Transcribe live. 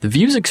The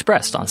views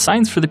expressed on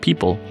Science for the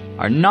People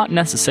are not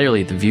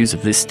necessarily the views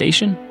of this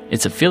station,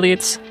 its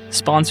affiliates,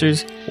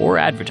 sponsors, or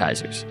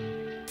advertisers.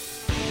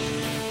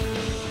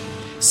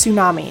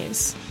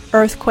 Tsunamis,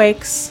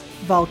 earthquakes,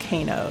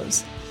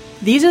 volcanoes.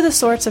 These are the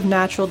sorts of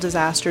natural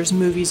disasters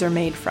movies are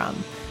made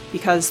from,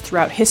 because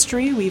throughout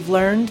history we've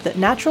learned that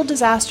natural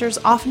disasters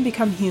often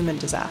become human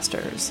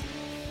disasters.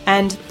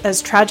 And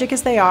as tragic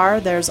as they are,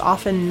 there's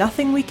often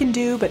nothing we can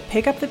do but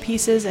pick up the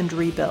pieces and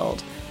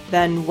rebuild,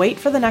 then wait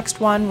for the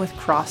next one with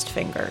crossed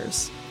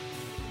fingers.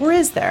 Or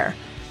is there?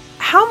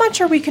 How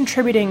much are we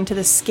contributing to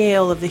the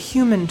scale of the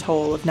human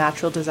toll of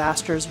natural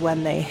disasters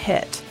when they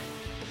hit?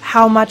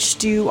 How much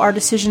do our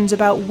decisions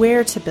about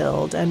where to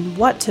build and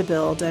what to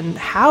build and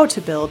how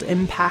to build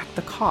impact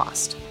the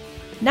cost?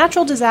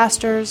 Natural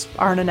disasters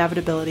are an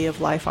inevitability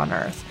of life on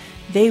Earth.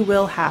 They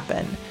will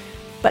happen.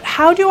 But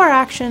how do our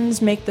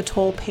actions make the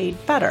toll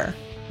paid better?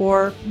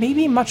 Or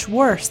maybe much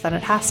worse than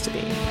it has to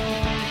be?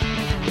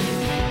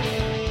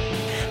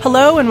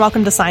 Hello and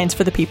welcome to Science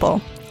for the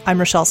People. I'm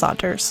Rochelle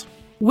Saunders.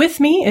 With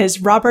me is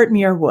Robert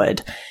Muir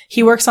Wood.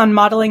 He works on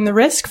modeling the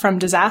risk from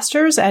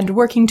disasters and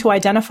working to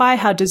identify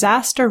how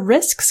disaster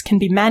risks can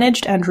be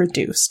managed and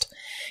reduced.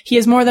 He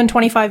has more than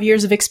 25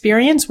 years of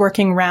experience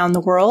working around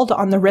the world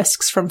on the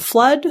risks from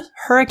flood,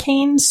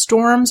 hurricanes,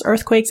 storms,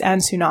 earthquakes,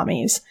 and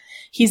tsunamis.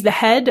 He's the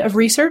head of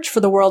research for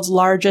the world's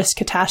largest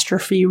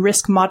catastrophe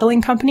risk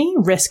modeling company,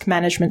 Risk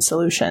Management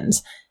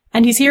Solutions.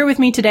 And he's here with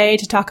me today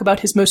to talk about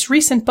his most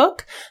recent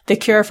book, The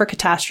Cure for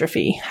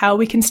Catastrophe: How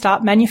We Can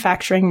Stop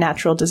Manufacturing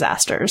Natural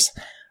Disasters.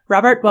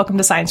 Robert, welcome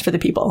to Science for the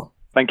People.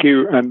 Thank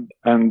you, and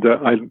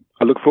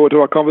I look forward to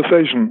our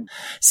conversation.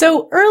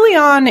 So early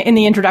on in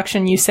the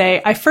introduction, you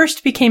say, I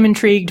first became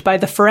intrigued by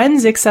the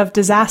forensics of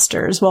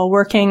disasters while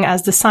working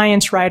as the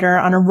science writer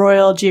on a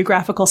Royal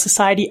Geographical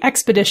Society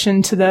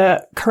expedition to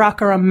the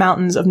Karakoram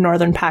Mountains of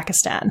northern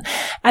Pakistan.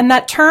 And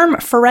that term,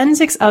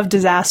 forensics of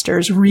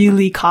disasters,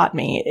 really caught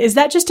me. Is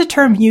that just a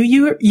term you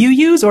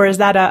use, or is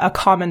that a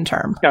common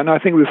term? Yeah, no, I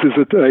think this is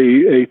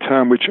a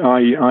term which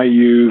I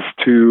use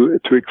to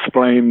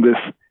explain this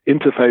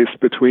interface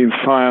between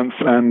science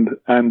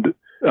and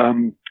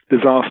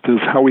disasters,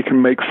 how we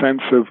can make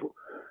sense of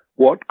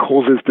what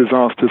causes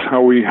disasters,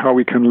 how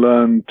we can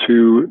learn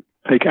to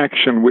take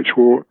action which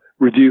will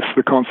reduce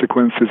the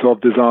consequences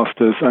of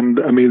disasters. And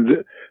I mean,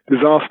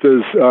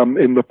 disasters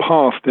in the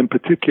past, in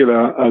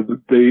particular,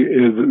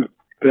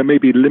 there may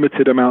be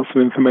limited amounts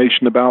of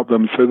information about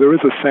them. So there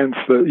is a sense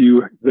that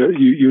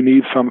you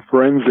need some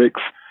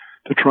forensics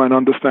to try and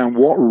understand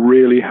what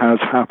really has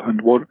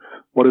happened,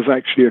 what has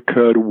actually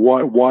occurred,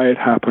 why it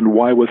happened,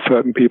 why were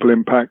certain people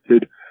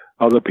impacted,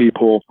 other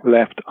people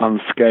left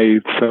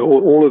unscathed. So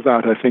all of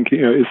that, I think,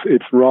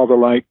 it's rather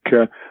like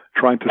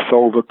trying to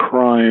solve a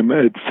crime.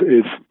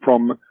 It's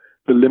from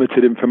the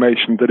limited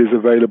information that is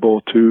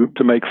available to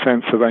make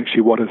sense of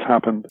actually what has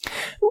happened.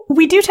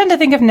 We do tend to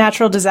think of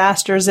natural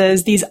disasters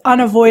as these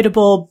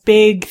unavoidable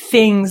big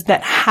things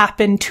that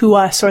happen to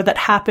us or that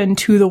happen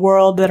to the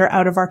world that are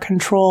out of our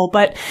control.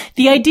 But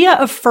the idea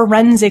of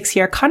forensics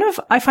here kind of,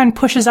 I find,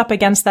 pushes up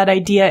against that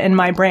idea in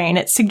my brain.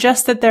 It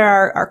suggests that there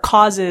are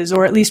causes,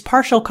 or at least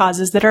partial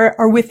causes, that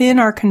are within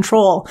our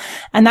control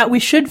and that we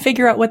should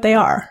figure out what they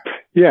are.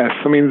 Yes.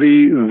 I mean,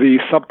 the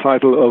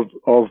subtitle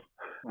of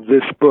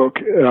this book,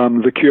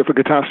 The Cure for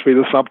Catastrophe,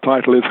 the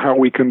subtitle is How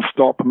We Can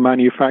Stop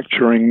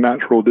Manufacturing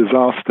Natural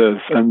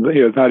Disasters. And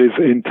that is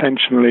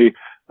intentionally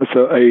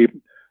a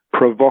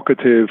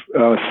provocative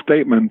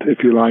statement,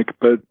 if you like,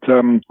 but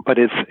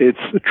it's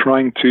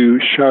trying to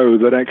show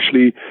that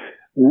actually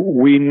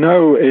we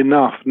know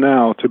enough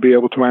now to be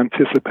able to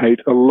anticipate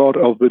a lot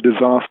of the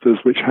disasters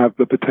which have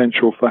the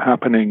potential for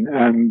happening.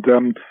 And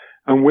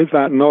with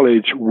that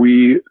knowledge,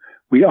 we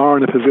are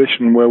in a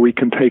position where we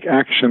can take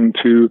action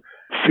to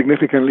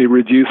significantly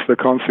reduce the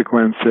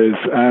consequences.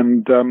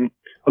 And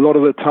a lot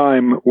of the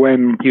time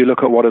when you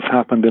look at what has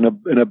happened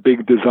in a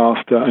big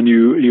disaster and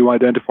you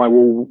identify,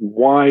 well,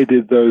 why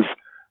did those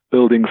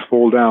buildings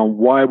fall down?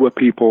 Why were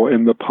people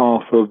in the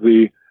path of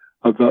the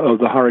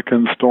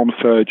hurricane storm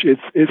surge?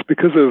 It's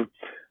because of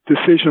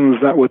decisions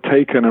that were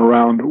taken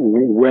around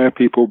where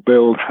people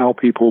build, how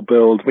people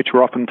build, which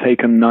were often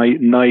taken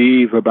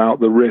naive about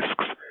the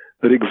risks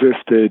that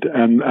existed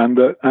and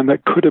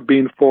that could have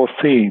been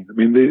foreseen. I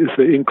mean,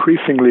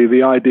 increasingly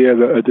the idea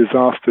that a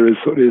disaster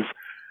is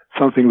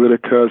something that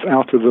occurs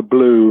out of the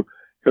blue.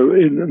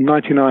 In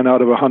 99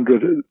 out of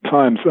 100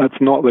 times,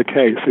 that's not the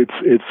case.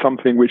 It's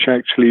something which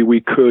actually we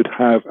could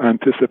have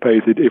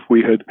anticipated if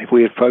we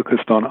had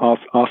focused on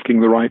asking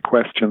the right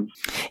questions.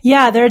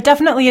 Yeah, there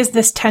definitely is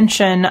this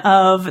tension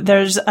of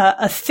there's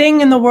a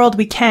thing in the world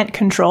we can't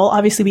control.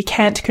 Obviously, we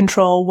can't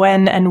control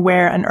when and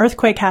where an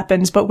earthquake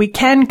happens, but we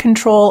can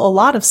control a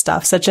lot of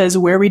stuff, such as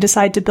where we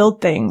decide to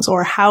build things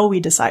or how we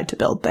decide to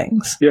build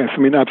things. Yes, I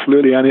mean,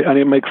 absolutely, and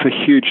it makes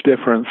a huge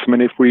difference. I mean,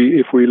 if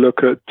we look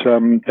at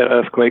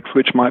earthquakes,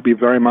 which might be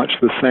very much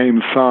the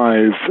same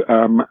size,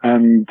 I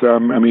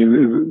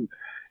mean,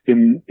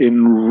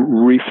 in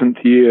recent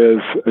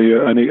years,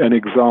 an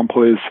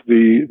example is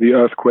the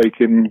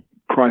earthquake in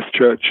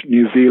Christchurch,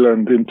 New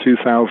Zealand in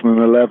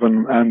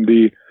 2011, and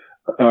the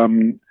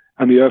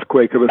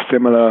earthquake of a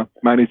similar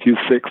magnitude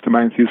 6 to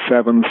magnitude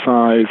 7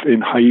 size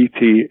in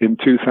Haiti in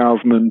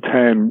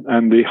 2010.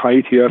 And the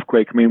Haiti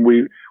earthquake, I mean,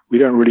 we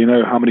don't really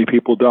know how many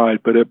people died,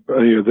 but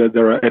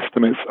there are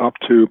estimates up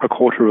to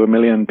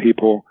 250,000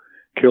 people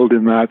killed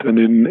in that. And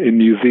in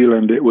New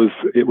Zealand, it was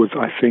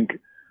I think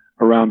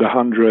around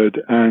 100,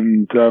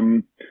 and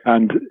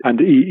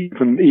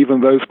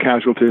even those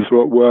casualties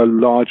were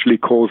largely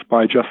caused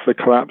by just the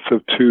collapse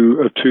of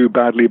two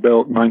badly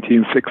built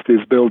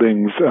 1960s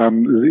buildings.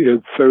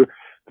 So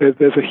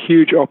there's a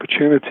huge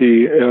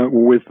opportunity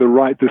with the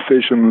right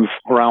decisions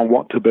around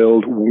what to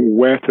build,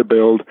 where to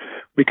build.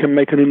 We can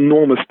make an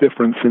enormous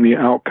difference in the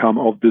outcome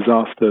of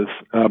disasters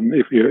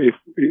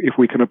if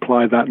we can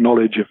apply that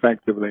knowledge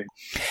effectively.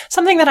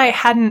 Something that I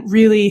hadn't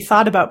really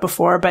thought about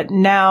before, but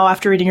now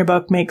after reading your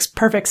book makes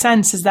perfect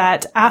sense, is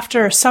that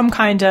after some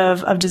kind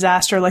of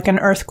disaster like an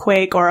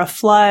earthquake or a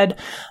flood,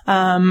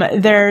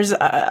 there's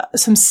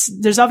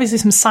obviously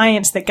some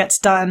science that gets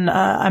done.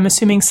 I'm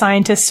assuming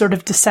scientists sort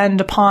of descend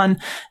upon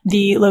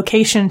the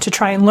location to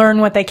try and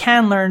learn what they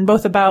can learn,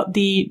 both about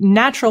the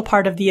natural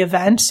part of the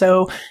event,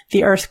 so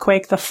the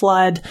earthquake, the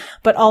flood,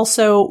 but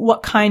also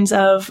what kinds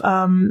of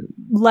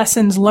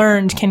lessons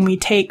learned can we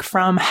take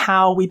from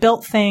how we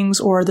built things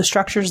or the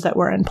structures that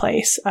were in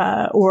place,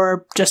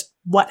 or just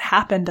what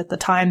happened at the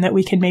time that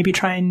we can maybe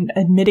try and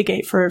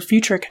mitigate for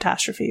future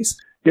catastrophes.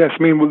 Yes,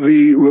 I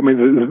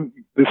mean,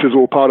 this is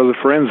all part of the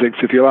forensics,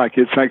 if you like.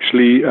 It's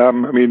actually,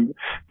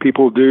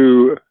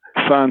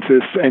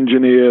 scientists,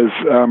 engineers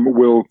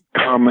will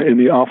come in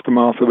the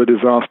aftermath of a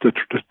disaster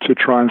to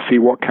try and see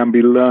what can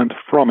be learned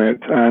from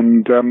it.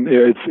 And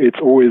it's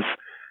always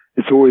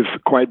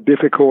quite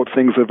difficult.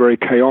 Things are very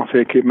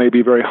chaotic. It may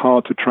be very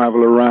hard to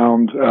travel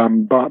around,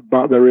 but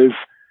there is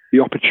the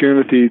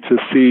opportunity to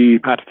see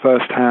at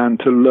first hand,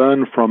 to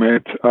learn from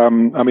it.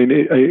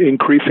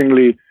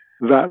 Increasingly,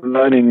 that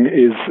learning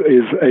is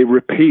a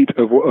repeat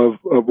of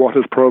what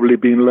has probably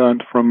been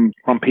learned from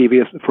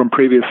previous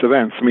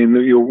events. I mean,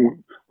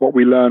 what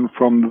we learn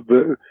from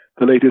the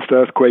latest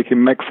earthquake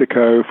in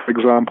Mexico, for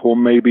example,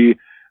 may be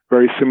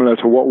very similar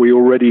to what we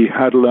already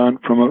had learned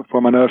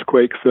from an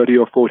earthquake 30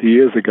 or 40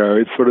 years ago.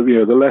 It's sort of,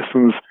 the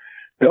lessons,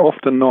 they're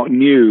often not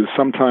new.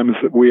 Sometimes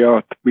we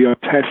are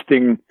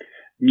testing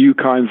new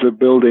kinds of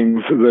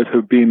buildings that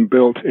have been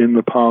built in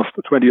the past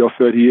 20 or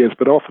 30 years,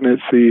 but often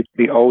it's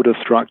the older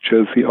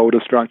structures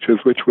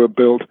which were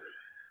built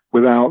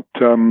without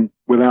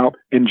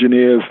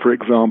engineers, for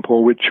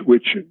example, which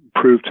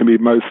proved to be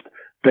most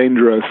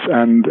dangerous,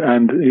 and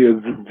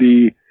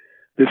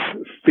this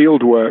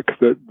field work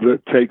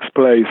that takes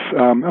place.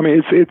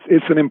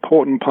 It's an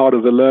important part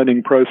of the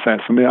learning process.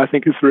 I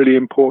think it's really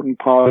important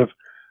part of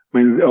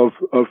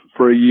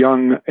for a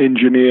young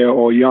engineer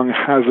or young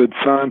hazard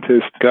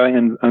scientist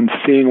going and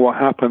seeing what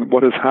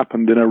has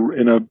happened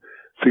in a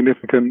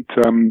significant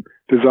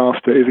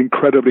disaster is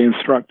incredibly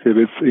instructive.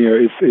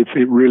 It's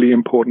a really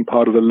important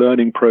part of the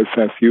learning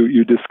process.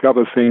 You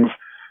discover things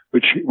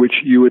which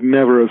you would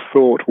never have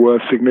thought were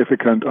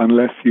significant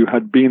unless you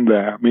had been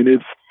there.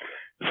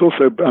 It's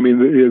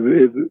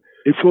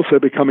also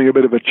becoming a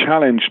bit of a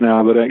challenge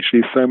now that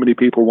actually so many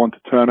people want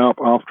to turn up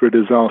after a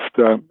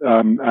disaster,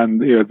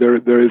 and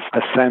there is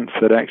a sense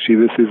that actually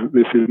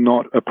this is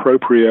not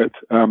appropriate.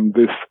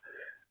 This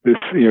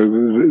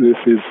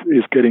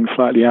is getting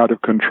slightly out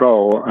of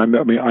control, and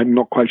I'm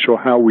not quite sure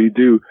how we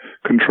do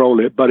control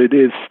it, but it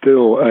is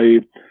still a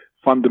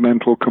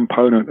fundamental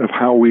component of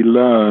how we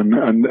learn,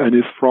 and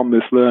is from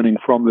this learning,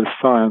 from this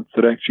science,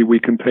 that actually we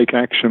can take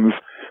actions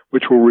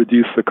which will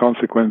reduce the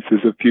consequences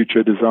of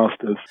future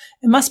disasters.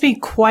 It must be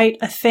quite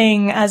a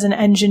thing as an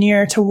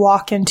engineer to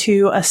walk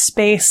into a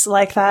space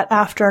like that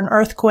after an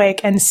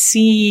earthquake and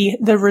see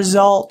the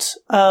result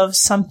of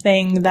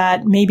something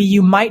that maybe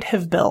you might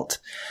have built,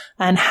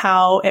 and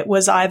how it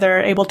was either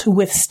able to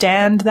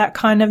withstand that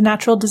kind of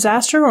natural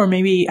disaster or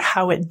maybe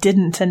how it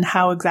didn't and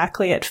how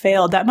exactly it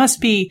failed. That must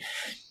be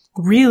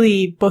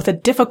really both a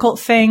difficult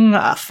thing,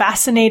 a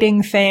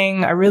fascinating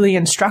thing, a really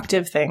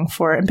instructive thing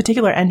for, in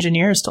particular,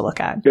 engineers to look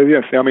at.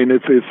 Yes,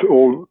 it's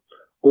all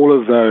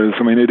of those.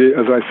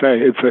 As I say,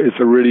 it's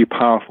a really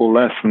powerful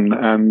lesson,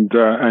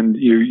 and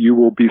you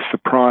will be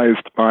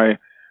surprised by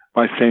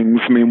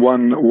things.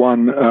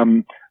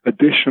 One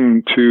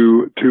addition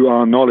to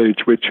our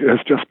knowledge, which has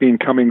just been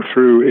coming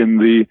through in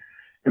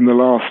the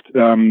last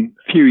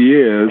few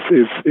years,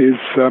 is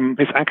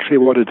actually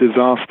what a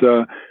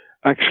disaster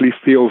actually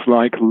feels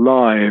like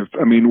live.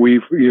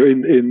 We've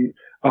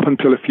up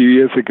until a few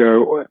years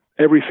ago,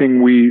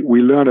 everything we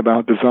learn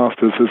about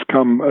disasters has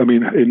come.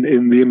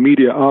 In the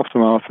immediate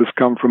aftermath, has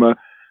come from a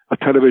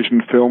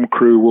television film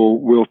crew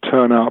will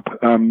turn up,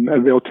 and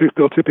they'll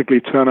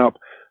typically turn up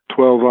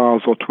 12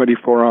 hours or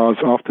 24 hours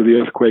after the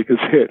earthquake has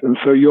hit, and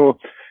so you're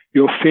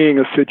seeing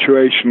a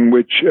situation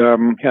which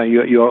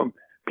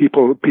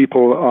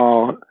people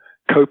are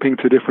coping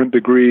to different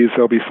degrees.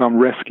 There'll be some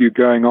rescue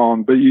going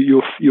on, but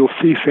you'll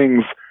see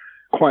things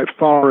quite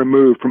far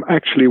removed from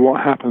actually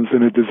what happens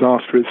in a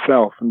disaster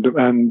itself.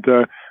 And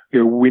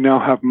we now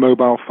have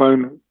mobile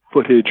phone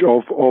footage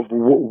of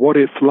what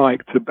it's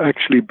like to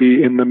actually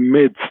be in the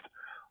midst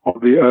of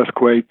the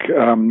earthquake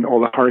or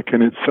the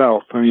hurricane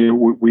itself. I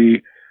mean,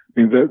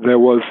 there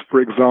was,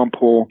 for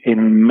example,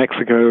 in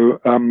Mexico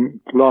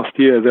last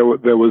year, there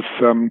was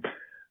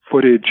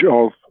footage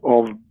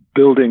of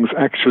buildings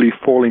actually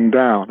falling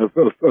down,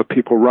 of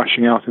people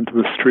rushing out into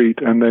the street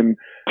and then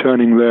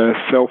turning their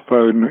cell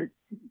phone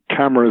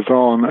cameras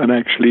on, and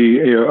actually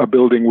a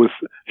building was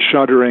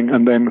shuddering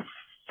and then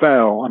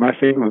fell. And I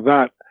think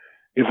that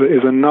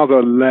is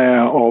another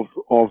layer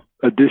of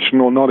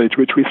additional knowledge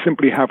which we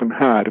simply haven't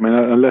had. I mean,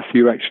 unless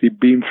you've actually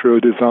been through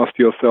a disaster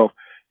yourself,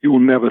 you will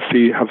never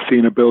have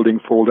seen a building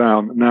fall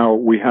down. Now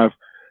we have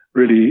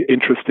really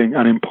interesting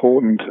and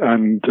important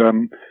and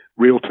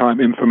real-time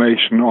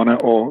information on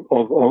it, or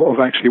of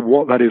actually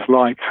what that is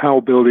like, how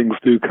buildings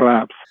do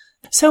collapse.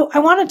 So I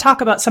want to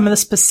talk about some of the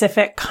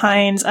specific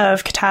kinds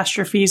of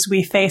catastrophes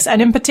we face,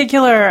 and in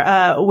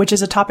particular, which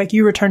is a topic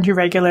you return to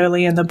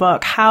regularly in the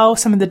book, how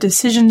some of the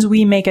decisions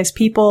we make as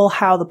people,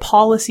 how the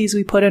policies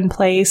we put in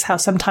place, how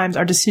sometimes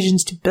our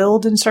decisions to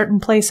build in certain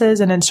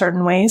places and in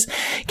certain ways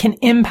can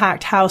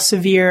impact how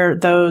severe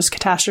those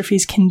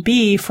catastrophes can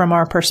be from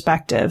our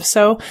perspective.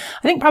 So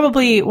I think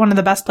probably one of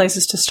the best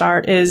places to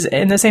start is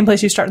in the same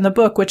place you start in the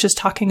book, which is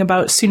talking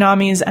about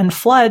tsunamis and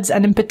floods,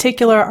 and in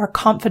particular, our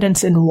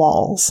confidence in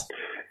walls.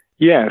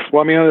 Yes.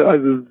 Well, I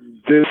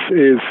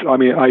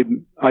mean,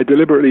 I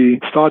deliberately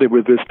started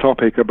with this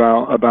topic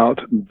about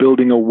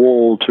building a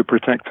wall to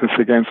protect us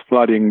against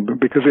flooding,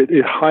 because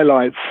it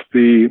highlights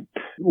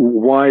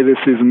why this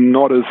is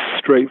not as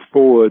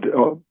straightforward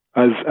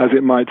as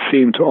it might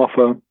seem to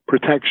offer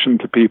protection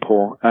to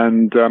people.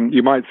 And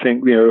you might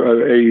think,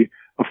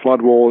 a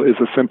flood wall is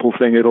a simple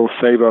thing; it'll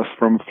save us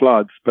from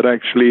floods. But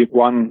actually,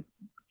 one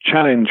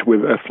challenge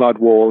with a flood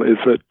wall is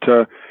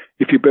that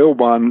if you build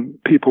one,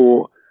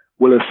 people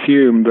will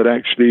assume that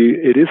actually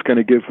it is going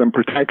to give them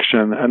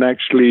protection, and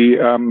actually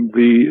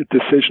the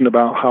decision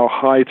about how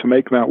high to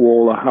make that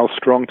wall or how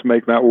strong to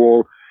make that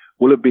wall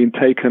will have been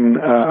taken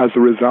as a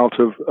result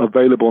of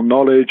available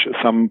knowledge,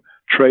 some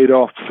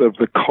trade-offs of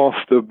the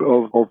cost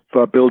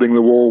of building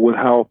the wall with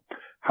how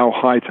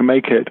high to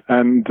make it.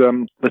 And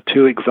the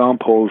two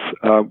examples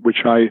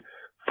which I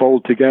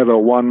fold together,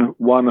 one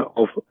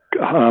of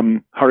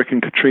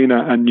Hurricane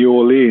Katrina and New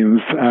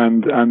Orleans,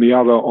 and the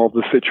other of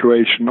the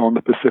situation on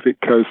the Pacific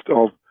coast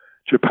of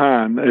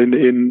Japan.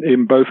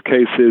 In both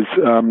cases,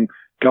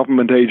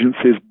 government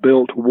agencies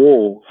built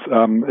walls,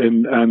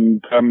 and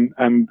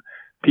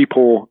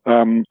people,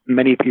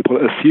 many people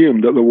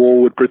assumed that the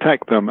wall would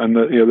protect them, and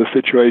that the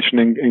situation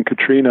in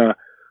Katrina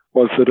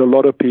was that a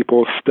lot of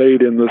people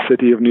stayed in the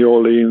city of New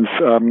Orleans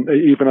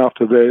even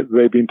after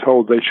they'd been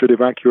told they should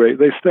evacuate.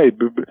 They stayed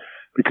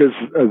because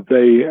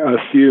they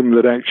assumed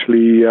that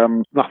actually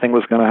nothing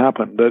was going to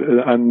happen.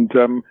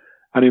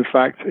 And in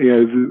fact,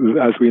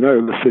 as we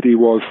know, the city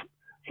was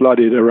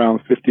flooded.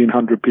 Around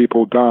 1,500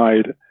 people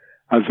died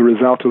as a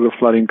result of the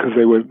flooding because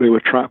they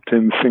were trapped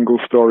in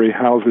single-story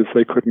houses.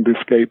 They couldn't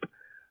escape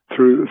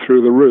through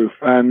the roof.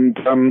 And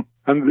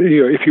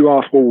if you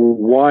ask, well,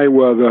 why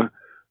were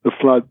the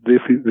flood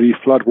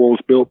walls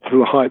built to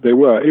the height they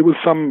were? It was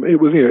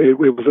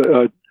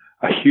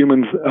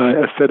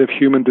a set of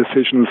human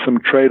decisions, some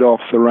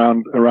trade-offs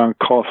around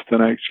cost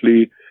and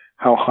actually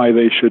how high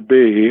they should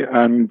be.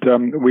 And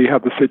we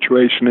had the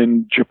situation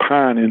in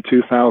Japan in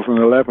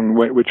 2011,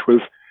 which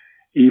was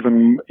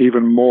even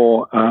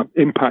more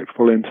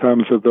impactful in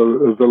terms of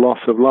the loss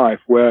of life,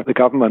 where the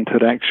government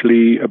had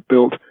actually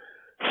built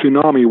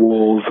tsunami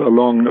walls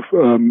along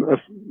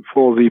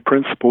for the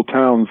principal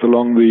towns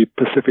along the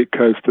Pacific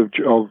coast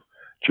of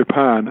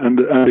Japan. And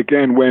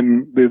again,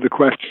 when the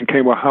question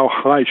came, well, how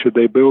high should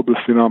they build the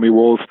tsunami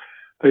walls?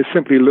 They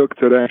simply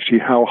looked at actually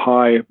how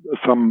high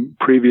some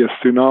previous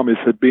tsunamis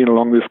had been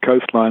along this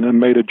coastline and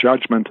made a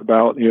judgment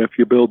about, if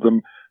you build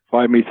them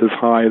 5 meters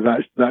high,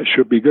 that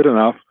should be good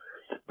enough.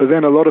 But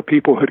then a lot of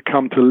people had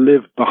come to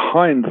live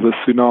behind the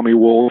tsunami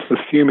walls,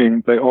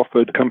 assuming they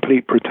offered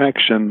complete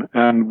protection.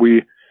 And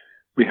we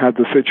had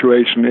the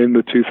situation in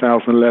the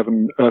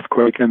 2011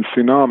 earthquake and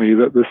tsunami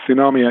that the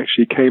tsunami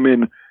actually came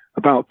in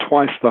about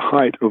twice the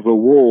height of the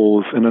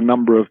walls in a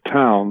number of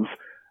towns.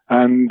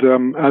 And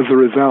as a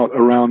result,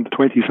 around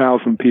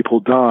 20,000 people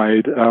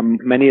died,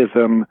 many of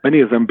them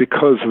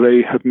because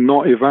they had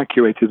not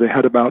evacuated. They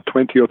had about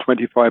 20 or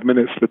 25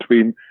 minutes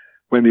between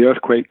when the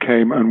earthquake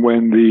came and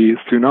when the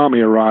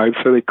tsunami arrived.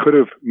 So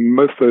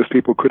most of those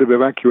people could have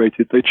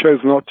evacuated. They chose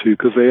not to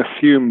because they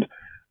assumed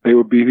they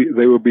would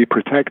be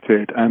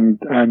protected.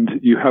 And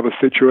you have a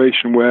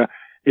situation where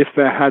if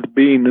there had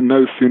been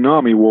no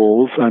tsunami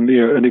walls, and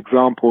an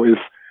example is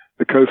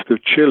the coast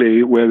of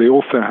Chile, where they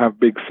also have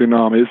big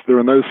tsunamis, there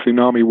are no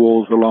tsunami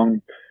walls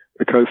along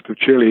the coast of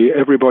Chile.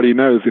 Everybody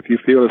knows if you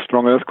feel a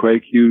strong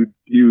earthquake, you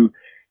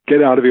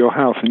get out of your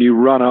house and you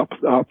run up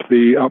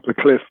the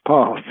cliff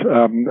path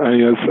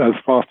as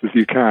fast as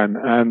you can.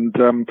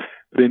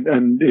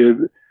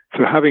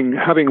 So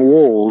having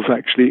walls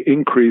actually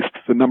increased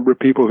the number of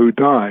people who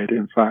died,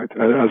 in fact,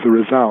 as a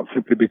result,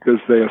 simply because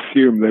they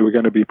assumed they were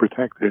going to be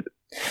protected.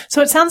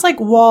 So it sounds like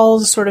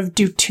walls sort of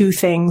do two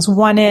things.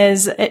 One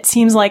is it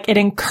seems like it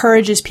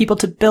encourages people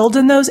to build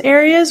in those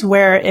areas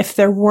where if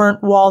there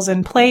weren't walls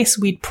in place,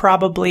 we'd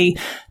probably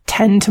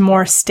tend to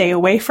more stay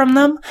away from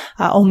them,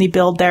 only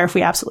build there if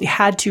we absolutely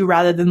had to,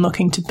 rather than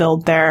looking to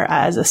build there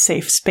as a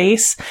safe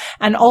space.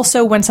 And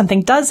also when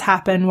something does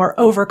happen, we're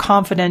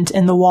overconfident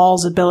in the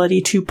wall's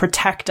ability to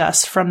protect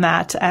us from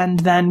that.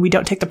 And then we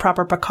don't take the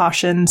proper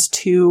precautions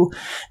to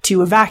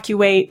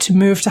evacuate, to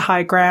move to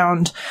high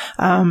ground,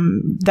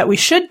 that we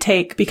should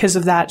take because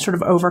of that sort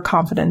of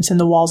overconfidence in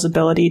the wall's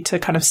ability to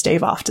kind of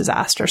stave off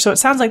disaster. So it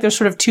sounds like there's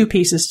sort of two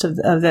pieces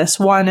of this.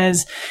 One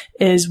is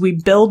we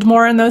build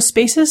more in those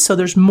spaces, so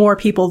there's more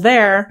people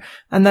there,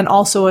 and then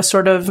also a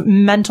sort of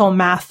mental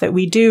math that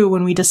we do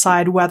when we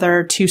decide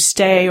whether to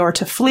stay or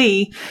to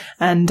flee.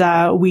 And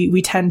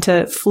we tend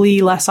to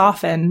flee less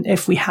often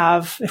if we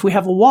have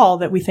a wall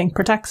that we think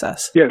protects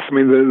us. Yes, I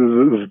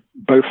mean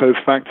both those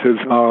factors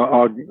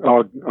are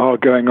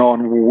going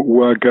on,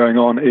 were going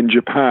on in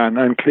Japan,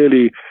 and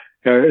clearly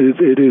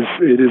it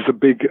is a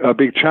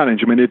big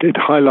challenge. I mean, it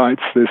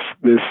highlights this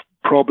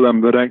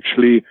problem that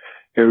actually,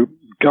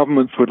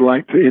 governments would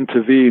like to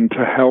intervene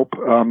to help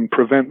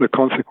prevent the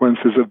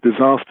consequences of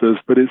disasters,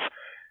 but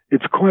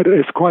it's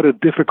quite a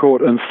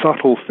difficult and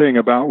subtle thing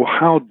about, well,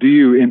 how do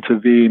you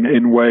intervene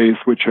in ways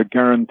which are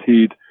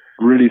guaranteed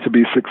really to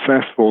be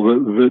successful,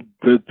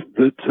 that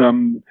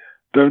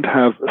don't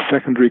have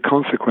secondary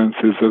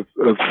consequences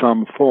of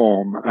some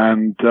form.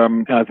 And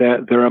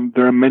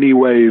there are many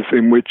ways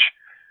in which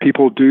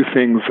people do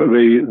things.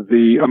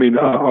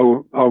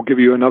 I'll give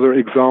you another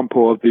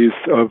example of these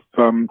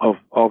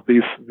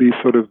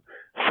sort of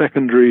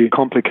secondary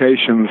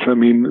complications. I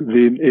mean,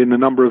 in a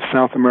number of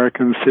South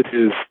American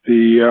cities,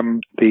 there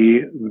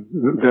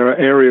are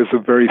areas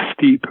of very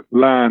steep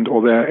land,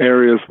 or there are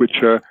areas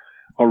which are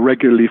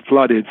regularly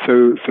flooded.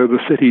 So the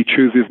city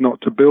chooses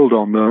not to build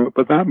on them,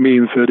 but that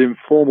means that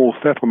informal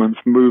settlements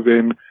move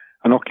in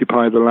and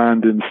occupy the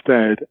land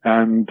instead,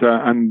 and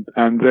then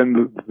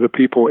the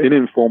people in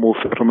informal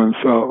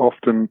settlements are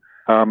often,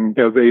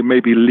 they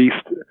may be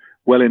least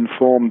well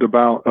informed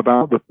about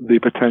the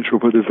potential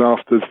for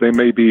disasters. They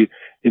may be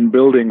in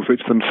buildings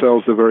which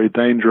themselves are very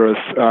dangerous.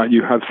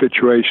 You have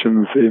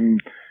situations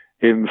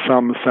in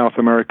some South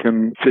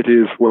American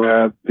cities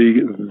where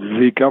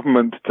the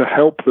government, to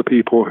help the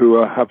people who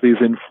have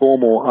these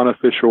informal,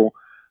 unofficial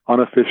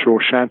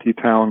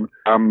shantytown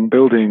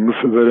buildings,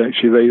 that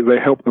actually they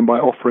help them by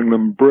offering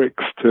them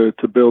bricks to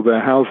build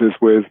their houses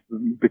with,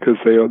 because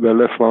they're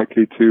less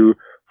likely to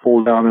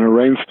fall down in a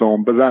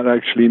rainstorm. But that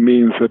actually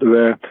means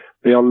that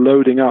they are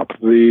loading up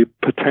the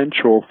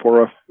potential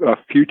for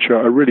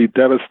a really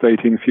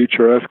devastating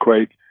future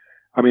earthquake.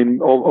 I mean,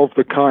 of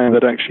the kind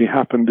that actually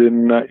happened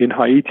in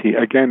Haiti.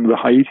 Again, the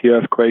Haiti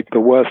earthquake, the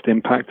worst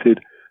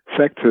impacted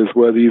sectors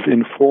were these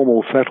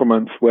informal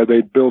settlements where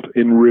they'd built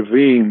in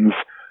ravines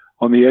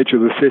on the edge of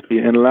the city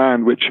in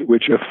land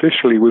which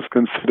officially was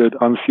considered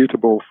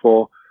unsuitable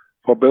for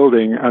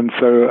building,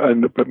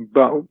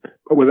 but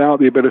without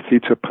the ability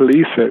to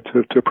police it,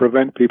 to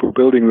prevent people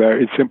building there,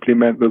 it simply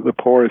meant that the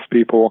poorest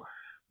people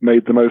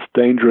made the most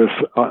dangerous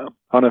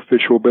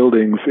unofficial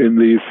buildings in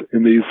these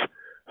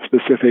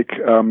specific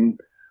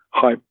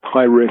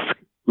high risk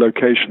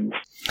locations.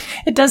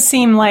 It does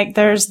seem like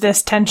there's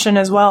this tension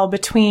as well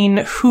between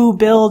who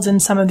builds in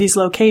some of these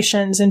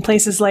locations. In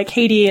places like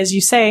Haiti, as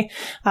you say,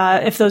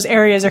 if those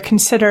areas are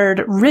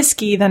considered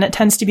risky, then it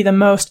tends to be the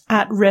most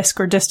at risk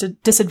or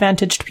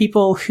disadvantaged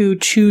people who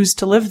choose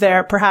to live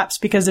there, perhaps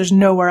because there's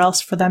nowhere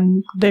else for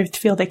them they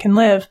feel they can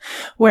live.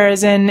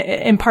 Whereas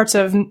in parts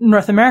of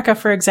North America,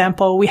 for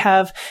example, we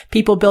have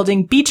people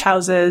building beach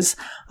houses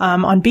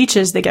on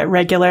beaches that get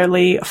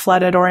regularly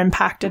flooded or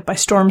impacted by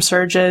storm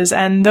surges,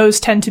 and those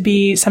tend to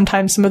be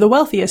sometimes some of the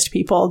wealthiest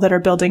people that are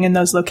building in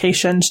those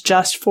locations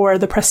just for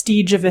the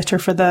prestige of it or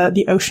for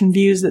the ocean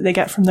views that they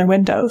get from their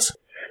windows.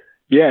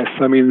 Yes,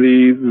 I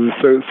mean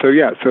so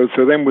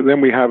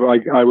then we have,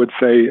 I would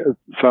say,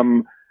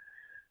 some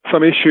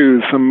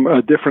issues, some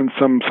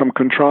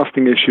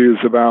contrasting issues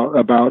about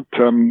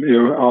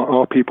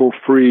are people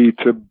free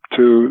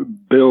to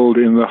build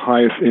in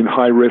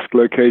high risk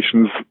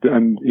locations,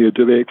 and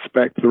do they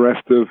expect the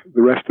rest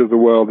of the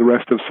world, the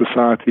rest of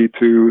society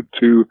to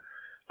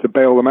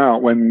bail them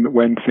out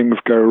when things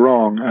go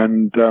wrong?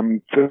 And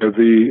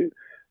the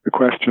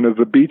question of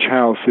the beach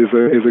house is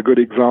a good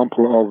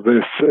example of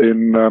this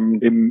in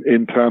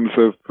terms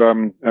of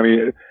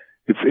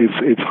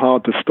it's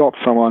hard to stop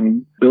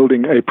someone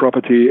building a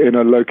property in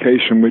a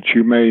location which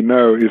you may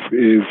know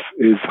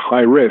is high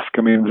risk.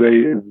 I mean,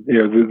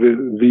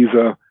 these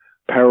are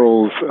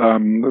perils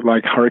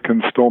like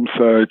hurricane, storm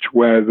surge,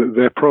 where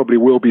there probably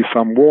will be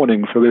some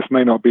warning. So this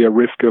may not be a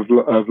risk of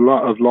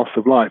loss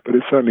of life, but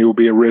it certainly will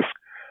be a risk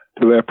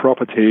to their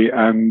property.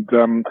 And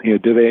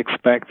do they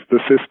expect the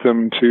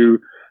system to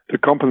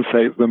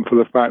compensate them for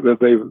the fact that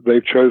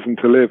they've chosen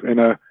to live in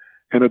a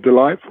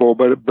delightful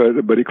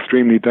but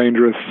extremely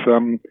dangerous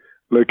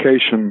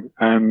location,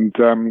 and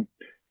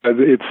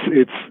it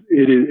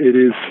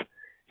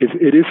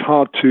is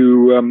hard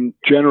to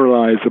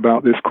generalize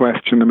about this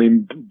question. I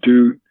mean,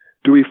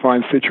 do we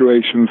find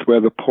situations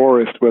where the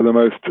poorest, where the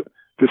most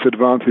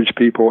disadvantaged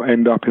people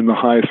end up in the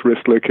highest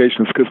risk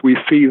locations? Because we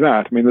see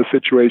that. I mean, the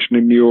situation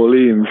in New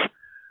Orleans,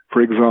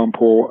 for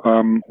example,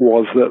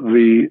 was that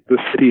the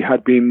city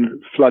had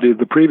been flooded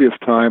the previous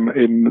time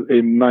in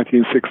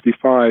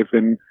 1965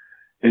 in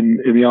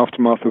the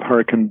aftermath of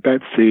Hurricane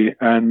Betsy,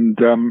 and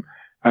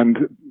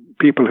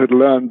people had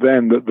learned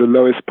then that the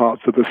lowest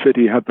parts of the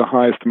city had the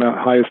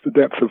highest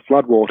depths of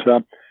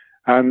floodwater,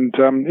 and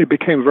it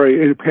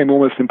became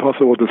almost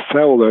impossible to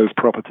sell those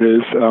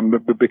properties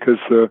because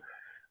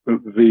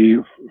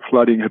the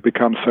flooding had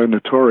become so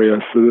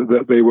notorious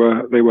that they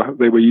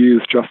were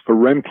used just for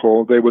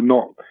rental. They were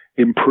not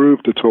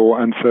improved at all,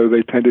 and so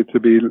they tended to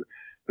be,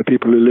 the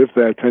people who lived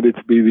there tended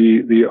to be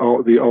the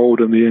old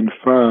and the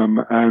infirm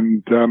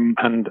and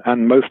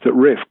most at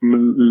risk,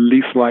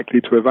 least likely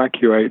to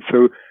evacuate.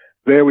 So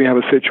there we have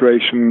a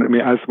situation, I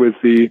mean, as with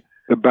the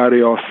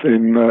barrios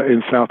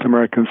in South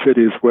American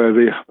cities, where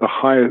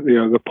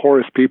the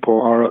poorest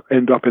people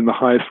end up in the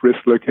highest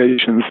risk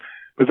locations.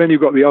 But then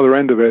you've got the other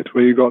end of it,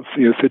 where you've got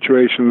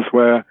situations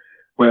where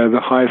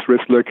the highest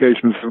risk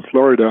locations in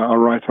Florida are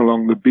right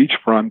along the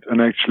beachfront, and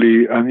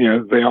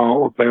they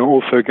are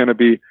also going to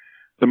be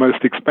the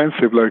most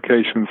expensive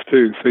locations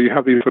too. So you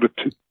have these sort of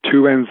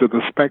two ends of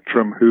the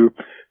spectrum who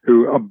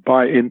are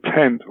by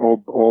intent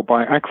or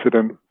by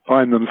accident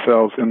find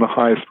themselves in the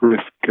highest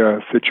risk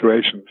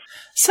situations.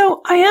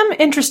 So I am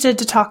interested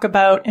to talk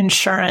about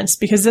insurance,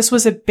 because this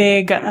was a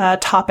big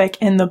topic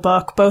in the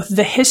book, both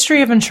the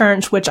history of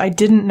insurance, which I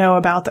didn't know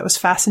about, that was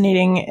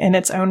fascinating in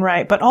its own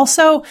right, but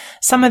also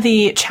some of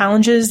the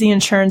challenges the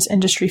insurance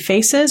industry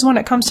faces when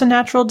it comes to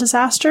natural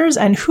disasters,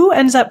 and who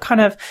ends up kind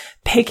of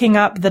picking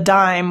up the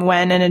dime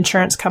when an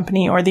insurance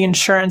company or the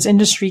insurance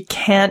industry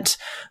can't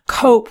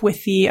cope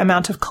with the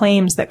amount of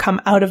claims that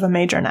come out of a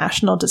major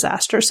national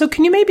disaster. So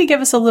can you maybe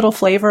give us a little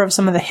flavor of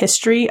some of the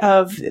history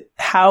of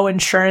how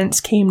insurance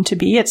came to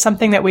be? It's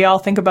something that we all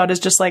think about as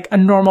just like a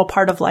normal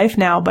part of life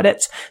now, but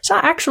it's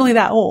not actually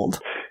that old.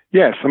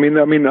 Yes, I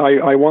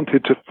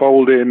wanted to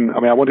fold in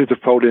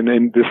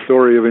this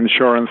story of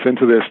insurance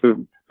into this,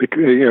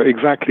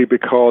 exactly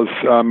because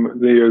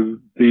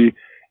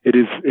it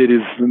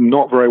is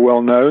not very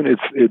well known.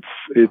 It's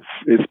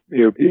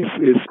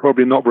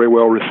probably not very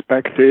well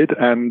respected,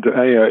 and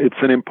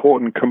it's an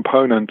important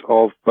component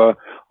of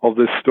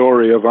this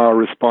story of our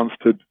response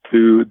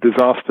to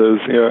disasters.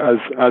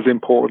 As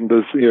important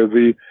as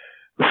the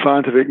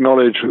scientific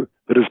knowledge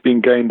that has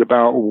been gained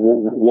about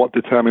what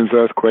determines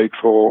earthquakes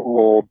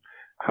or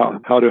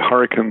how do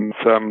hurricanes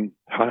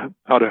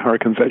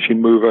actually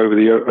move over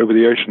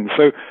the ocean.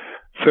 So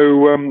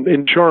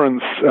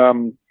insurance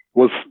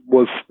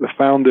was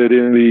founded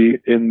in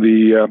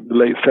the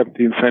late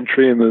 17th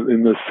century, in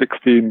the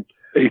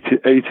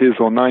 1680s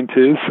or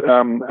 90s,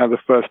 and the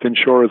first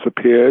insurers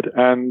appeared.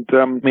 And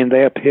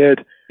they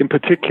appeared in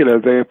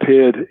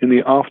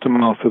the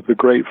aftermath of the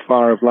Great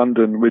Fire of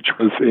London, which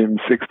was in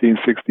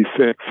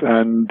 1666.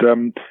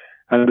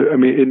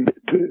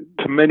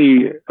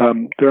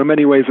 There are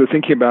many ways of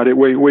thinking about it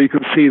where you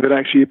can see that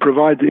actually it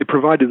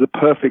provided the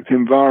perfect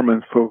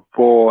environment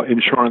for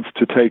insurance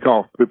to take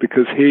off,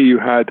 because here you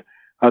had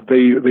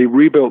they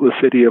rebuilt the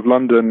city of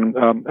London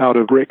out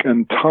of brick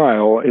and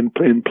tile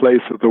in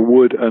place of the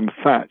wood and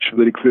thatch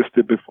that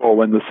existed before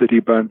when the city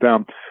burnt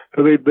down.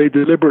 So they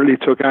deliberately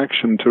took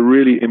action to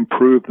really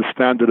improve the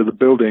standard of the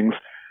buildings,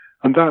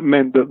 and that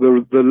meant that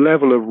the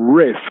level of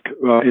risk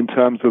in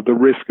terms of the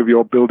risk of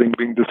your building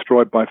being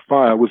destroyed by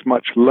fire was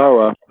much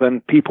lower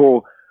than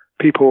people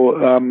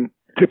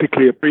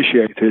typically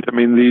appreciated.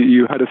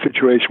 You had a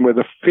situation where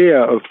the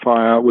fear of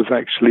fire was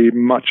actually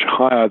much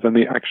higher than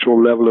the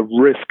actual level of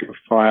risk of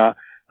fire,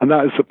 and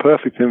that is the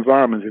perfect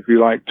environment, if you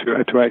like,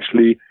 to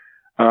actually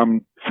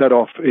set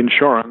off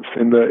insurance.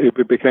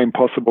 It became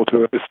possible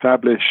to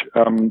establish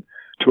 2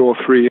 or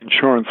 3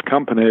 insurance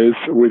companies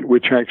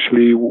which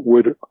actually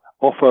would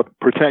offer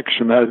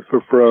protection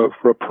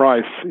for a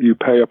price. You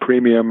pay a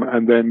premium,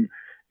 and then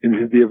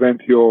in the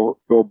event your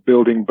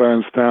building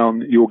burns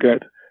down, you'll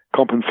get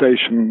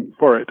compensation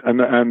for it, and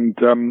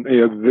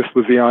this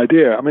was the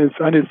idea.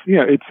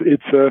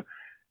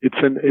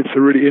 It's a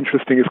really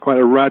interesting. It's quite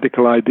a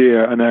radical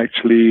idea, and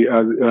actually,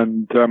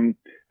 and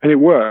it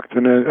worked.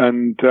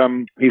 And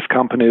these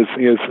companies,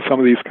 some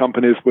of these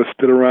companies were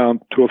still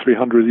around 200 or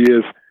 300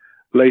 years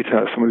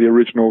later. Some of the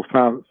original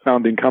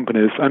founding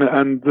companies,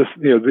 and this,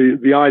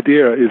 the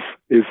idea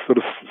is sort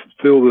of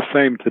still the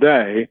same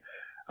today.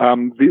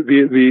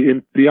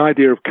 The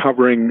idea of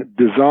covering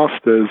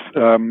disasters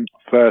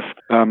first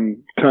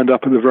turned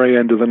up at the very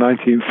end of the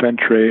 19th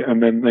century,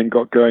 and then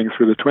got going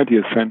through the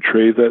 20th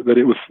century. That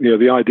it was,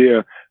 the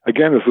idea,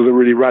 again, this was a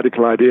really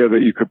radical idea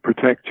that you could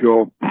protect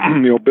your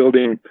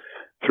building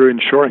through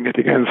insuring it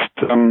against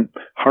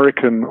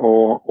hurricane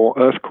or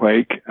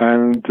earthquake,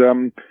 and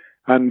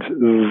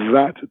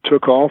that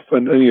took off.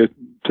 And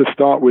to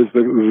start with,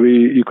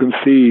 you can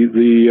see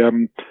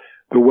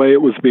the way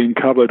it was being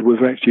covered was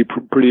actually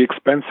pretty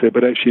expensive,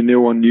 but actually no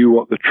one knew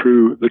what the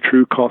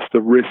true cost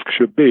of risk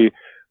should be.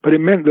 But it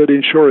meant that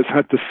insurers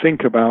had to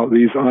think about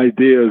these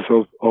ideas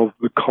of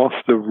the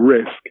cost of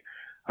risk.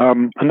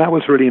 And that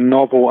was really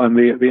novel, and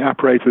the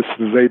apparatus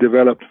they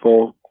developed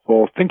for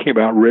thinking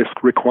about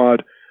risk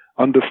required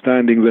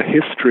understanding the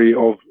history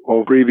of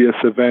previous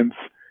events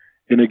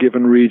in a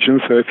given region.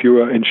 So if you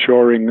were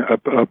insuring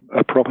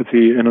a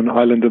property in an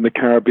island in the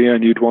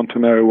Caribbean, you'd want to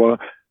know, well,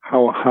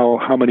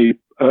 how many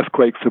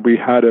earthquakes have we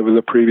had over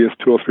the previous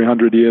 200 or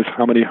 300 years?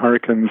 How many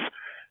hurricanes?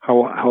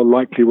 How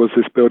likely was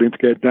this building to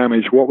get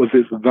damaged? What was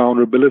its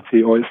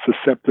vulnerability or its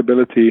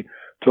susceptibility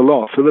to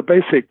loss? So the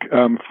basic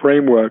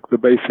framework, the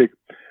basic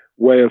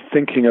way of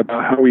thinking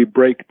about how we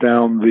break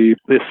down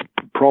this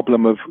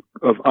problem of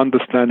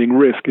understanding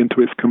risk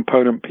into its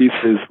component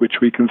pieces, which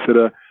we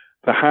consider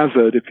the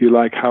hazard, if you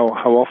like, how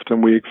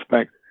often we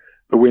expect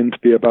the wind to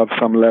be above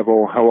some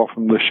level, how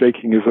often the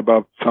shaking is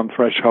above some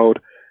threshold,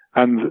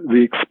 and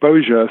the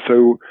exposure.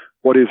 So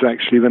what is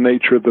actually the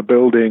nature of the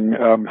building?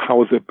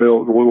 How is it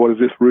built? What is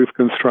its roof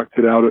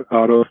constructed out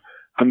of?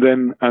 And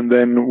then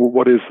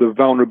what is the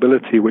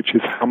vulnerability, which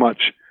is how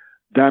much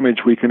damage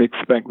we can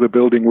expect the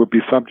building would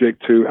be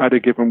subject to at a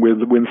given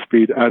wind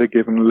speed, at a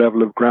given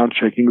level of ground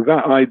shaking.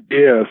 That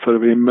idea sort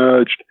of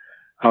emerged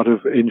out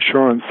of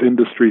insurance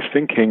industry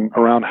thinking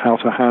around how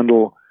to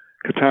handle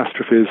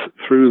catastrophes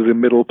through the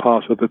middle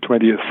part of the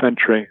 20th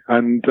century.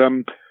 And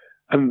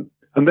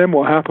then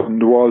what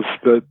happened was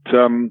that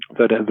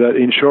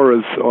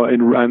insurers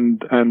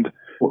and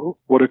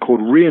what are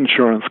called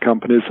reinsurance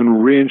companies,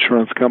 and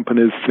reinsurance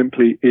companies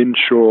simply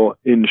insure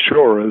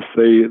insurers.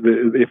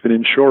 If an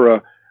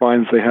insurer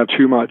finds they have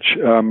too much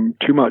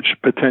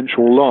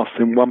potential loss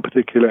in one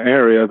particular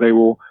area, they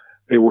will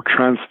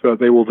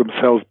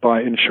themselves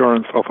buy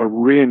insurance off a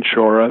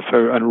reinsurer.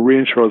 And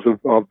reinsurers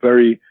are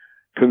very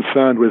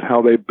concerned with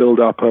how they build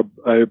up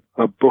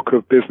a book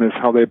of business,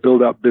 how they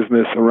build up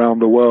business around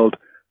the world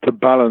to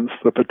balance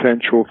the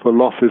potential for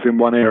losses in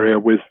one area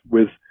with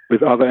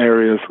other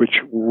areas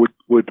which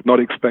would not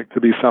expect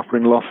to be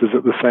suffering losses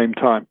at the same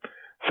time.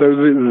 So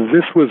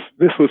this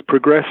was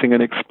progressing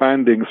and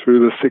expanding through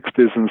the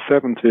 60s and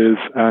 70s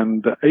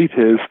and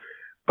 80s,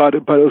 but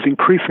it was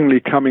increasingly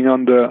coming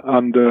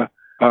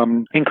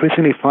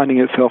increasingly finding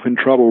itself in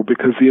trouble,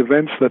 because the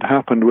events that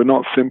happened were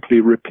not simply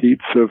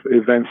repeats of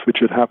events which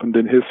had happened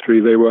in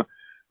history. They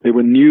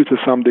were new to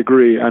some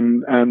degree,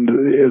 and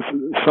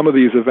some of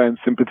these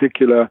events, in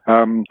particular,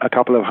 a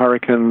couple of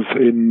hurricanes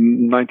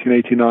in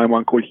 1989,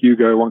 one called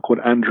Hugo, one called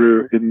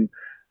Andrew in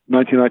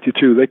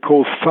 1992, they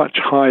caused such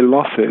high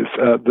losses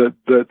that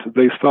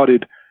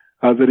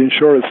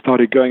insurers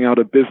started going out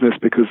of business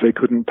because they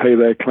couldn't pay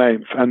their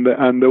claims, and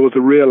there was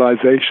a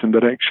realization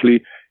that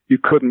actually you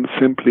couldn't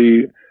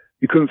simply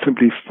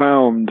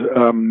found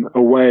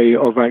a way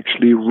of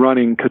actually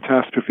running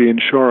catastrophe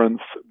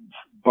insurance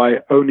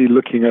by only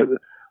looking at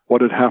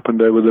what had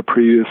happened over the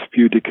previous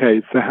few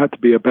decades. There had to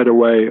be a better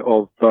way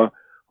of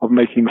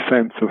making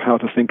sense of how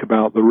to think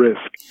about the risk.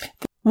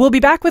 We'll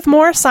be back with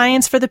more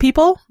Science for the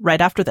People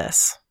right after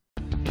this.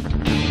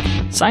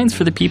 Science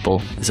for the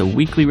People is a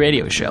weekly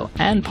radio show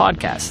and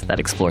podcast that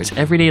explores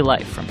everyday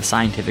life from a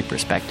scientific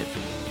perspective.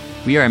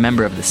 We are a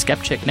member of the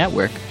Skepchick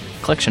Network,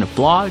 a collection of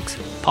blogs,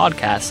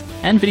 podcasts,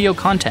 and video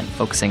content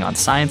focusing on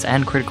science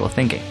and critical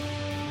thinking.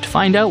 To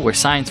find out where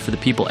Science for the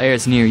People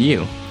airs near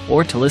you,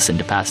 or to listen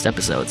to past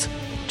episodes,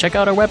 check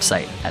out our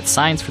website at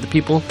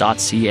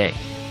scienceforthepeople.ca.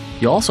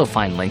 You'll also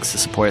find links to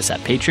support us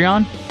at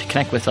Patreon, to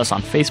connect with us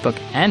on Facebook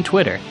and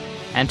Twitter,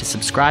 and to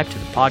subscribe to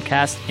the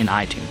podcast in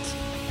iTunes.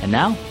 And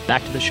now,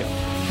 back to the show.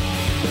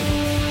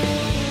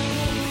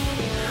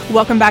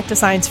 Welcome back to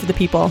Science for the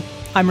People.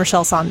 I'm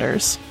Rochelle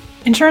Saunders.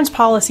 Insurance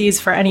policies,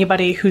 for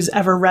anybody who's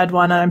ever read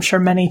one, and I'm sure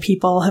many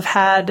people have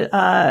had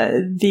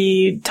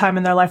the time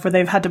in their life where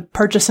they've had to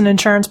purchase an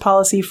insurance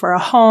policy for a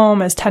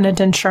home, as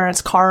tenant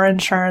insurance. Car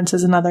insurance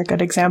is another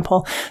good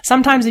example.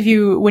 Sometimes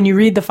when you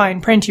read the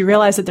fine print, you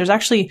realize that there's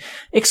actually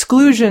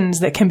exclusions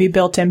that can be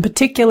built in,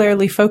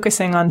 particularly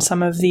focusing on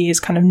some of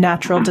these kind of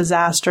natural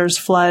disasters,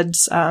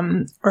 floods,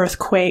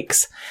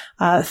 earthquakes,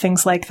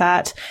 things like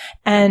that.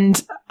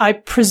 And I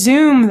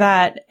presume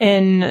that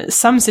in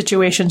some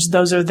situations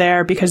those are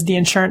there because the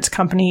insurance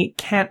company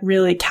can't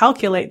really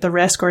calculate the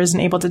risk or isn't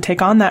able to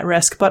take on that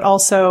risk. But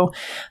also,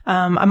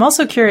 I'm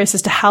also curious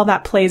as to how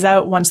that plays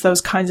out once those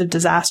kinds of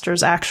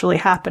disasters actually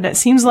happen. It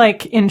seems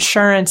like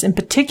insurance, in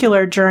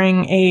particular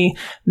during a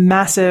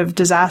massive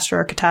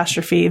disaster or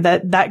catastrophe,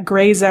 that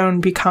gray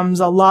zone becomes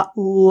a lot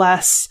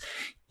less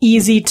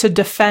easy to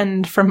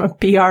defend from a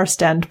PR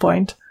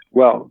standpoint.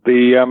 Well,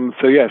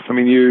 so yes, I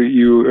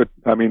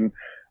mean,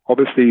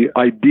 obviously,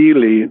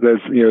 ideally,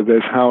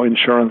 there's how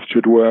insurance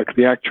should work.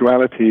 The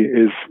actuality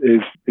is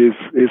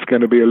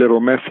going to be a little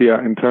messier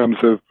in terms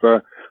of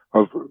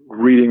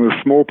reading the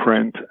small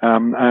print. I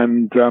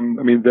mean,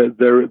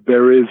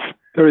 there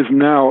is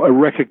now a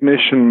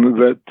recognition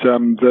that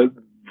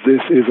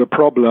this is a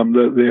problem.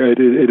 That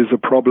it is a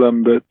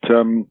problem that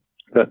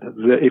that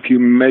if you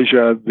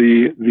measure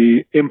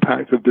the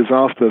impact of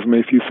disasters, I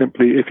mean,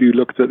 if you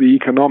looked at the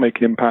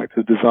economic impact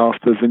of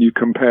disasters and you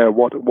compare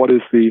what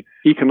is the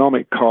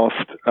economic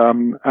cost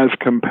as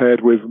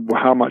compared with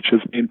how much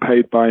has been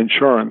paid by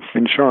insurance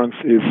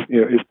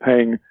is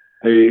paying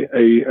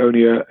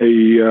only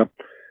a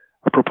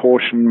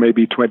proportion,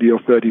 maybe 20 or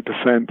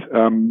 30%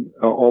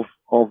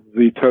 of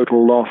the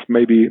total loss,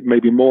 maybe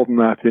more than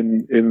that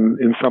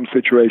in some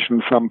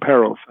situations, some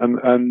perils,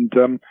 and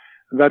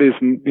that is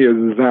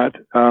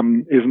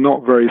is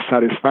not very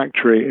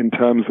satisfactory in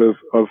terms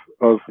of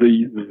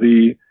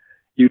the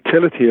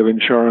utility of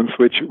insurance,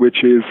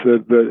 which is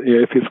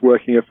if it's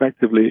working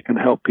effectively, it can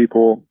help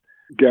people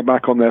get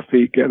back on their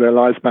feet, get their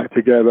lives back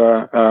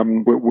together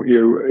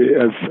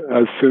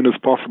as soon as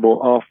possible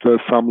after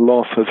some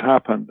loss has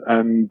happened.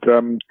 And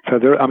so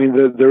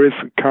there is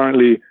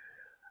currently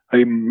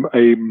a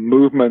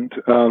movement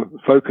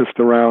focused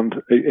around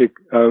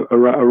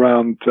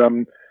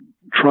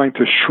trying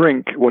to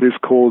shrink what is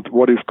called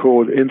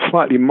in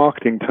slightly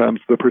marketing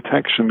terms the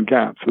protection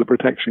gap. So the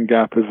protection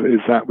gap is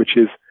that which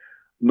is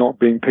not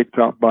being picked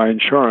up by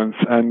insurance,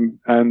 and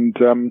I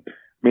mean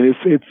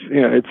it's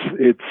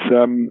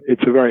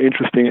a very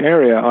interesting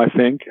area, I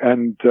think,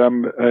 and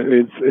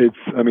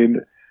I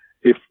mean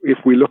if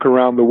we look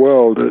around the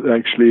world at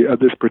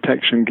this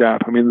protection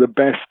gap, I mean the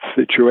best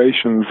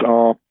situations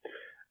are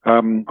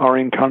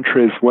in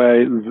countries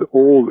where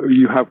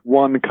you have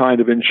one kind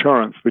of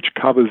insurance which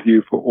covers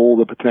you for all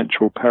the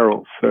potential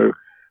perils. So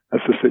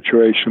that's the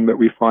situation that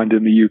we find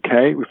in the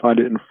UK, we find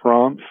it in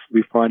France,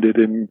 we find it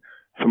in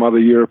some other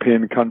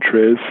European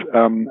countries,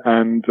 and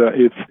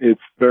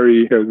it's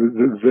very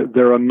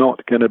there are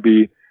not going to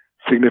be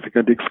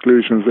significant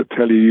exclusions that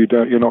tell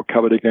you're not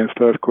covered against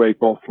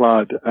earthquake or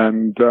flood,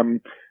 and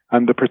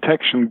the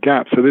protection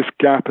gap. So this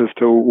gap as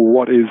to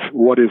what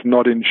is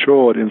not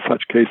insured in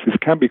such cases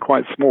can be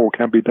quite small,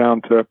 can be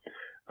down to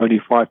only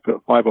 5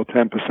 or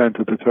 10%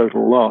 of the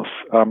total loss.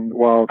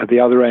 While at the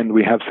other end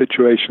we have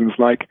situations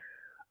like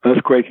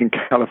earthquake in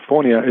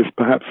California is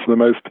perhaps the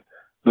most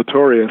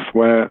notorious,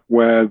 where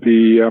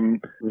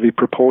the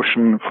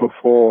proportion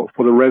for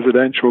the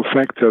residential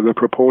sector, the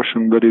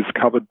proportion that is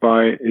covered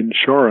by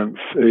insurance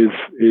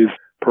is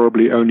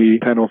probably only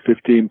 10 or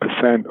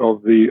 15%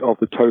 of the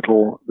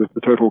total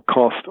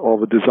cost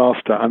of a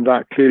disaster, and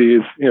that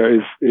clearly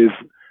is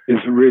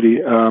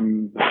really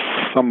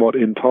somewhat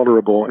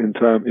intolerable in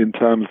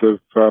terms of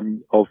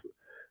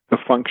the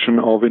function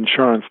of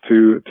insurance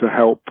to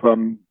help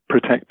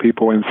protect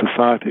people in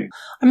society.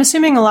 I'm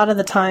assuming a lot of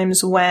the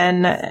times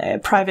when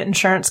private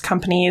insurance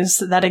companies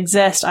that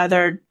exist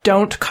either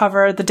don't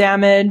cover the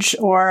damage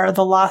or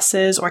the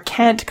losses or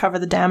can't cover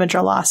the damage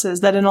or losses,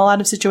 that in a lot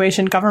of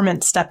situations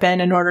governments step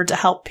in order to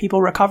help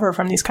people recover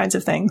from these kinds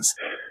of things.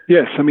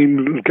 Yes, I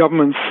mean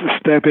governments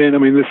step in. I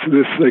mean this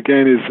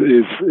again is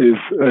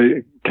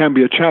can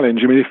be a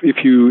challenge. I mean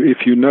if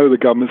you know the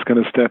government's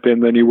going to step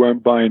in, then you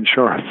won't buy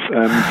insurance.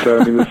 And so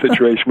I mean the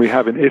situation we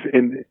have in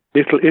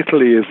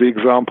Italy is the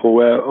example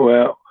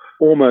where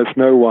almost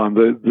no one,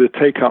 the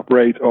take up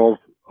rate of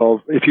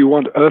if you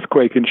want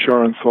earthquake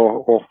insurance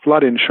or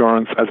flood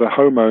insurance as a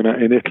homeowner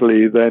in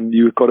Italy, then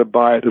you've got to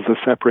buy it as a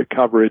separate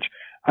coverage,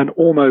 and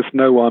almost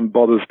no one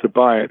bothers to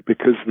buy it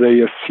because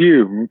they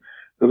assume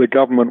that the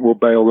government will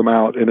bail them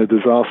out in a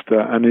disaster,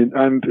 and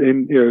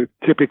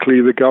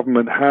typically the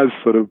government has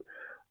sort of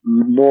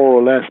more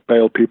or less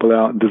bailed people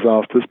out in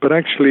disasters, but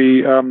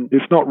actually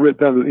it's not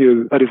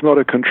that is not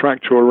a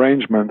contractual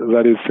arrangement.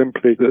 That is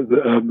simply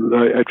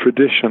a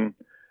tradition,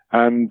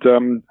 and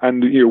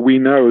we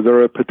know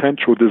there are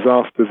potential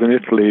disasters in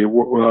Italy,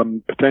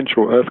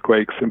 potential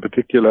earthquakes in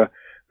particular,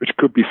 which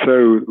could be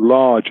so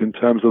large in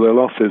terms of their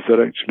losses that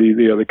actually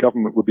the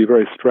government would be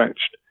very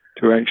stretched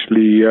to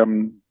actually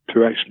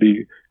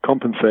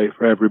compensate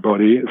for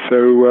everybody.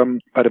 So,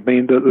 but I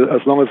mean,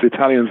 as long as the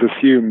Italians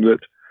assume that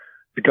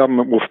the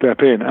government will step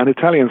in, and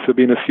Italians have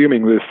been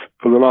assuming this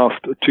for the last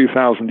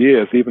 2,000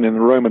 years, even in the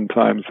Roman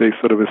times, they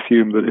sort of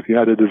assumed that if you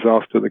had a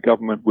disaster, the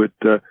government would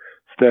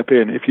step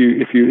in. If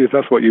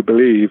that's what you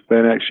believe,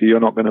 then actually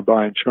you're not going to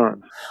buy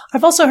insurance.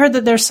 I've also heard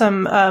that there's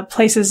some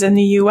places in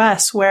the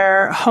U.S.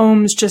 where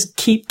homes just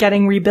keep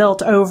getting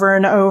rebuilt over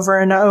and over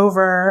and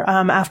over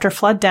after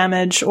flood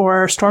damage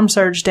or storm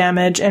surge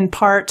damage, in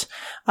part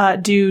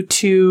due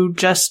to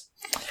just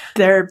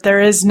there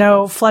is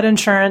no flood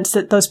insurance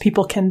that those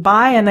people can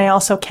buy, and they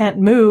also can't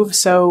move,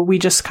 so we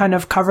just kind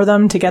of cover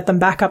them to get them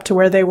back up to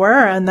where they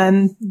were and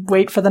then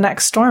wait for the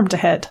next storm to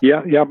hit. Yeah,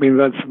 I mean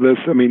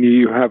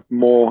you have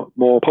more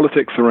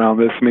politics around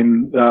this. I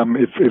mean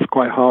it's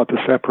quite hard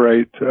to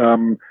separate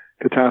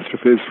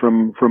catastrophes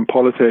from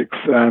politics,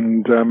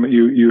 and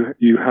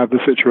you have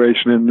the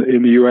situation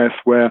in the US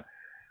where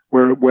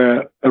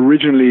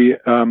originally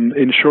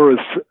insurers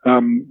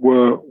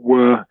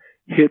were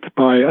hit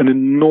by an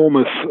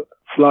enormous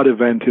flood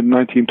event in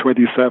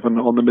 1927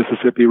 on the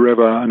Mississippi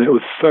River, and it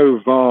was so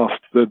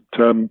vast that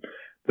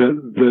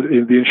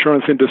the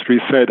insurance industry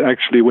said,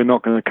 actually, we're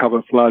not going to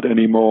cover flood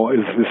anymore.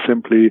 It's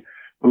simply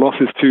the loss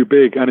is too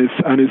big, and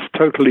it's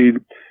totally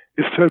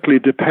is totally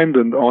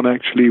dependent on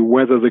actually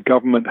whether the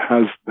government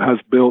has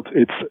built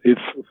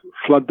its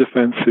flood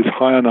defenses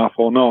high enough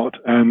or not,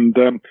 and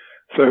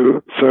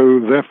so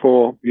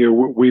therefore,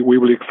 we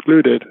will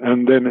exclude it.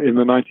 And then in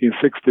the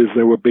 1960s,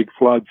 there were big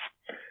floods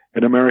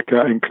in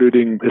America,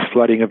 including this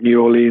flooding of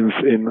New Orleans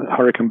in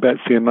Hurricane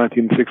Betsy in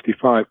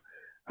 1965.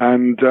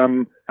 And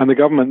the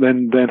government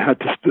then had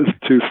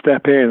to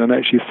step in and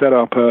actually set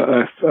up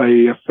a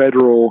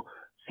federal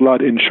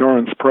flood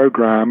insurance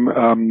program,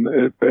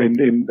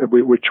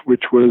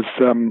 which was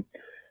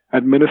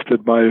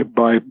administered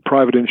by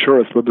private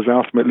insurers, but was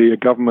ultimately a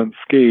government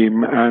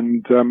scheme.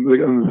 And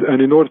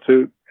in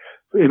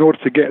order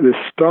to get this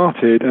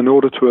started, in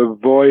order to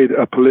avoid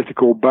a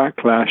political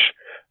backlash,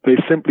 they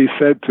simply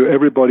said to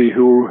everybody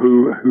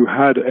who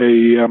had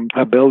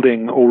a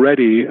building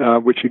already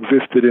which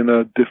existed in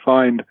a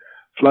defined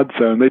flood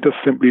zone, they just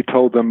simply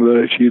told them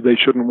that they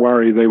shouldn't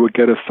worry. They would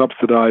get a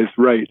subsidized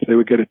rate. They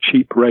would get a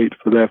cheap rate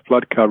for their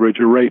flood coverage,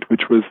 a rate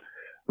which was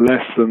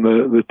less than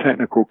the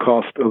technical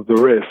cost of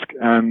the risk,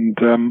 and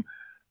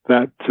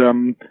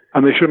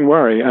they shouldn't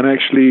worry. And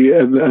actually,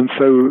 and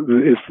so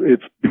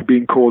it's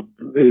being called,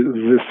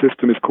 this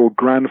system is called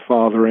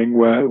grandfathering,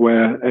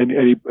 where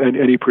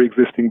any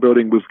pre-existing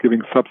building was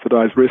giving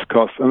subsidized risk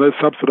costs, and those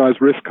subsidized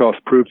risk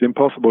costs proved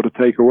impossible to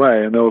take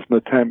away. And there was an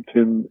attempt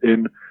in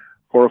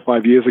 4 or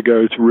 5 years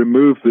ago to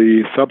remove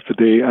the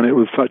subsidy, and there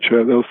was such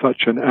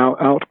an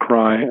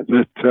outcry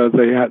that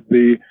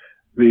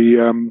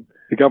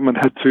the government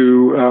had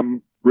to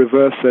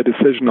reverse their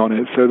decision on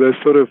it. So there's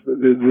sort of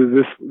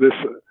this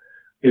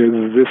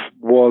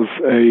was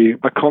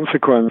a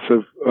consequence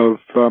of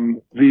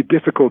the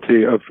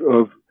difficulty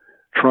of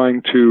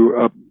trying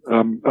to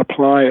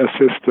apply a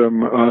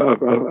system,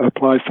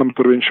 apply some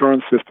sort of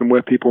insurance system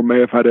where people may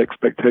have had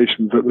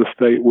expectations that the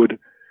state would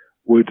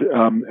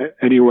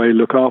anyway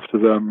look after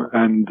them,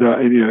 and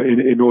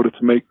in order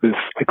to make this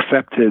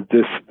accepted,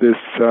 this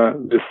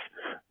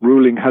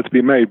ruling had to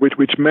be made,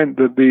 which meant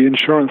that the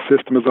insurance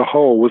system as a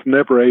whole was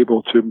never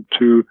able to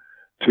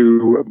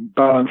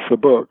balance the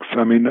books.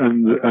 I mean,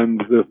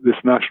 and this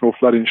National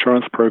Flood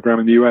Insurance Program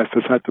in the U.S.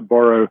 has had to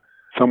borrow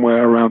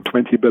somewhere around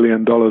 $20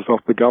 billion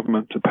off the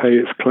government to pay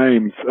its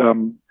claims,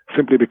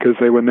 simply because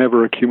they were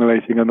never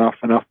accumulating enough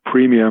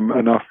premium,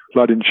 enough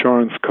flood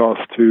insurance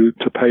costs to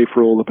pay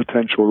for all the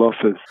potential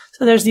losses.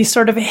 So there's these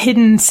sort of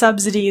hidden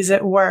subsidies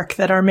at work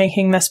that are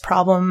making this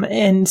problem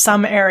in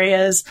some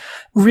areas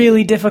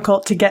really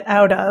difficult to get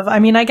out of. I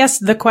mean, I guess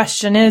the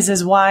question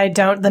is why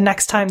don't the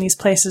next time these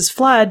places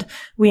flood,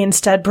 we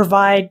instead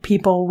provide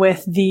people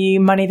with the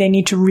money they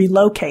need to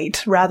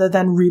relocate rather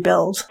than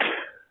rebuild?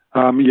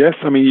 Yes,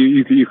 I mean,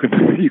 you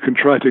can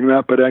try doing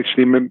that, but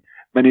actually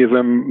many of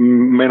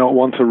them may not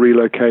want to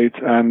relocate,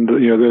 and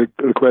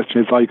the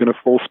question is, are you going to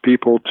force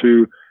people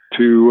to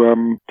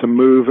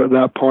move at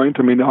that point?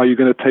 I mean, are you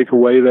going to take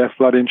away their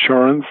flood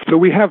insurance? So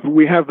we have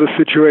the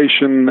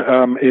situation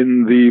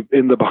in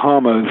the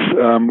Bahamas,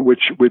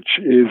 which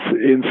is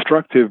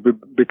instructive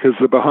because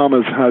the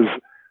Bahamas has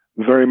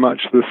very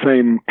much the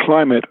same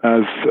climate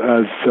as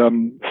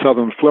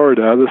southern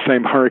Florida, the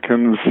same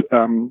hurricanes,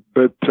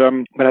 but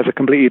has a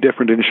completely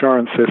different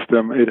insurance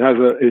system. It has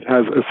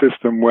a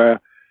system where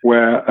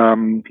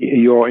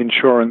your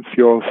insurance,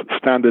 your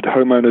standard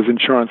homeowner's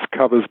insurance,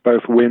 covers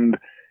both wind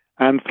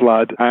and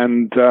flood,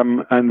 and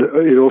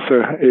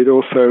it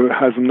also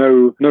has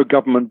no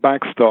government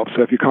backstop.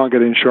 So if you can't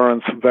get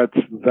insurance,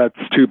 that's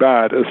too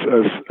bad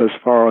as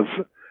far as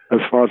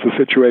the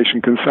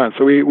situation concerned.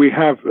 So we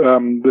have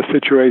the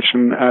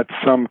situation at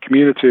some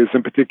communities,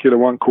 in particular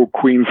one called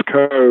Queens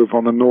Cove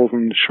on the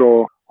northern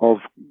shore of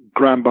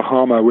Grand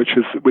Bahama, which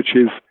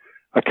is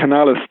a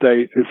canal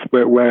estate. Is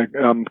where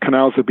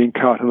canals have been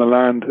cut and the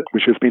land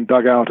which has been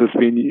dug out has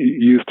been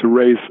used to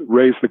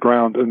raise the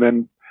ground, and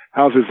then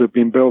houses have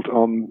been built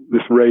on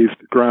this raised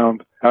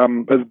ground.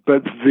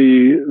 But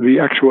the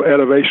actual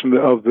elevation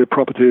of the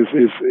properties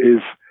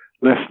is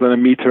less than a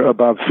meter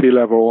above sea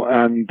level,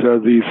 and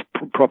these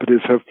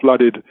properties have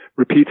flooded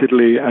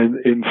repeatedly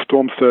and in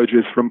storm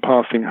surges from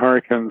passing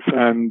hurricanes,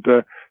 and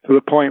to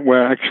the point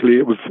where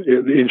actually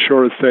the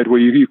insurers said,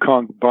 well, you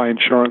can't buy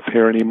insurance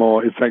here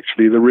anymore. It's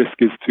actually, the risk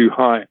is too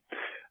high.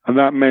 And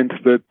that meant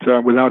that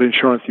without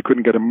insurance you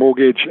couldn't get a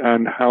mortgage,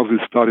 and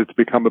houses started to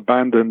become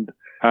abandoned.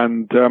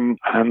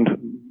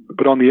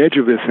 But on the edge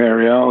of this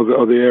area,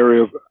 or the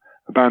area of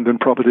abandoned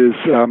properties,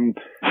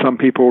 some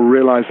people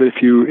realize that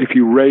if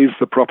you raise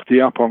the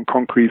property up on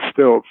concrete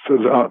stilts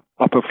as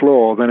upper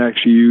floor, then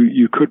actually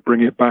you could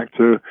bring it back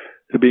to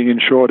being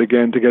insured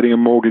again, to getting a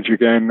mortgage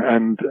again,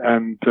 and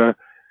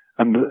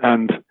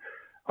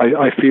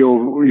I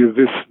feel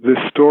this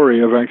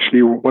story of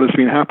actually what has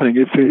been happening.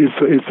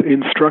 It's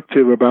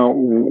instructive about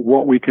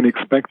what we can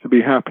expect to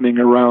be happening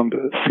around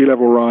sea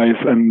level rise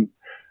and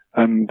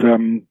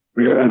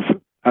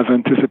as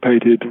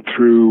anticipated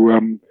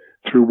through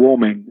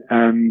warming,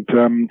 and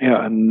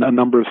a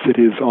number of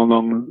cities all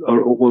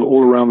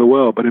around the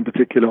world, but in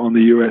particular on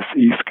the U.S.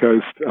 East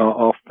Coast,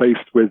 are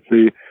faced with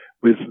the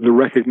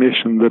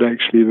recognition that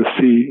actually the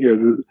sea,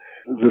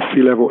 the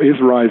sea level is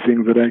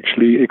rising, that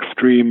actually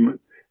extreme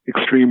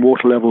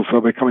water levels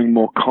are becoming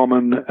more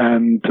common,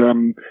 and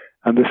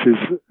this is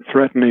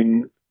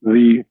threatening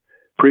the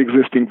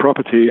pre-existing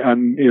property.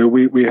 And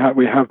we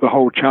have the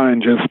whole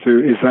challenge as to,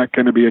 is that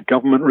going to be a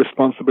government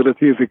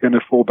responsibility? Is it going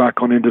to fall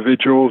back on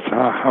individuals?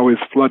 How is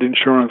flood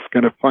insurance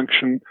going to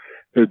function?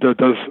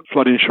 Does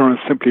flood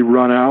insurance simply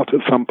run out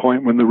at some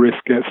point when the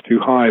risk gets too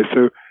high?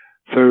 So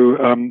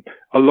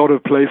a lot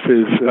of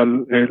places,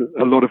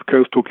 a lot of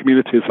coastal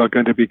communities are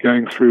going to be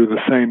going through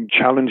the same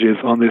challenges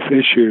on this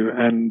issue,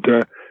 and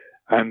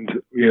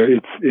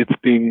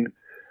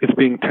it's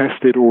being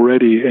tested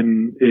already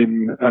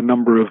in a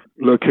number of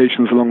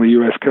locations along the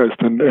U.S. coast.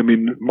 And I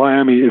mean,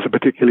 Miami is a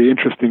particularly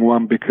interesting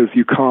one because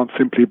you can't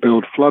simply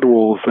build flood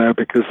walls there,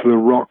 because the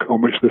rock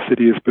on which the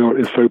city is built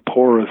is so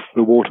porous.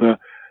 The water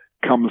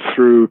comes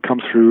through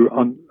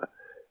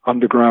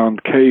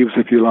underground caves,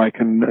 if you like,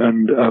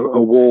 and a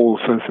wall,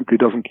 so it simply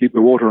doesn't keep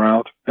the water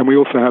out. And we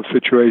also have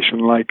situation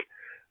like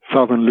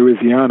southern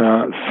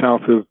Louisiana,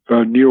 south of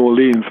New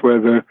Orleans, where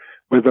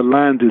the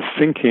land is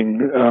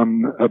sinking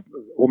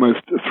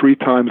almost 3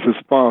 times as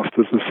fast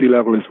as the sea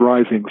level is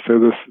rising.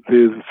 So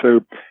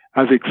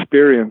as the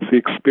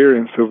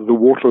experience of the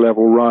water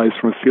level rise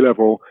from sea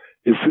level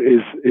is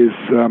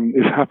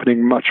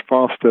happening much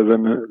faster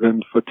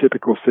than for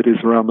typical cities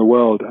around the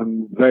world,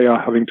 and they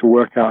are having to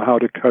work out how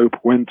to cope,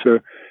 when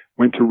to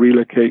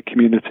relocate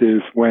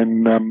communities,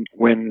 when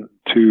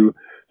to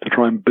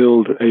try and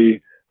build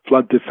a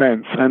flood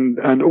defense,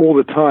 and all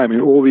the time,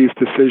 in all these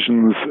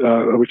decisions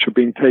which are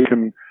being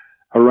taken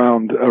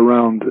around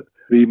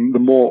the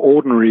more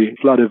ordinary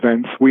flood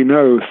events, we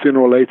know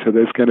sooner or later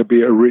there's going to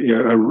be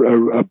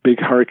a big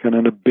hurricane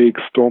and a big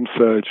storm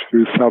surge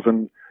through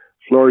southern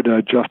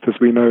Florida, just as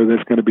we know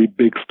there's going to be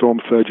big storm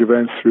surge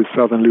events through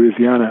southern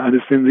Louisiana. And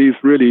it's in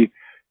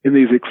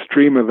these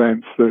extreme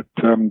events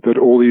that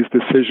all these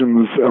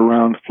decisions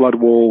around flood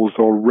walls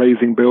or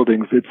raising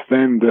buildings, it's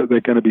then that they're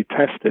going to be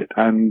tested.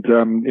 And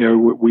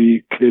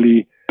we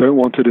clearly don't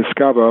want to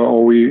discover,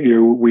 or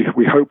we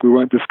hope we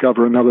won't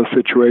discover another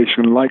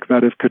situation like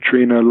that of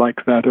Katrina,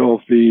 like that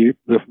of the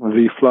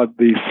flood,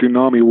 the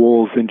tsunami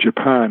walls in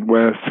Japan,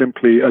 where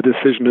simply a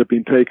decision had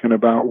been taken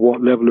about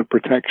what level of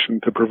protection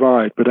to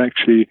provide, but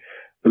actually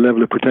the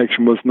level of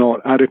protection was not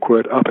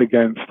adequate up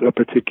against a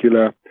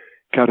particular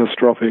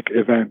catastrophic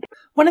event.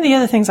 One of the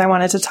other things I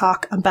wanted to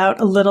talk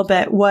about a little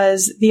bit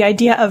was the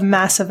idea of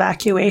mass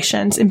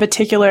evacuations, in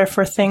particular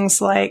for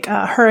things like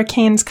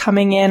hurricanes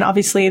coming in.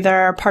 Obviously,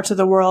 there are parts of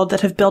the world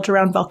that have built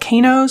around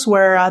volcanoes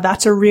where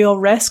that's a real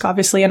risk,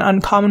 obviously an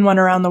uncommon one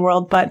around the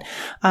world, but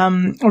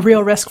a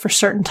real risk for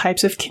certain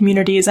types of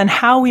communities, and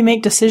how we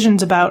make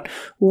decisions about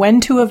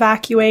when to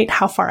evacuate,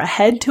 how far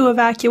ahead to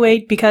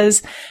evacuate,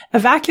 because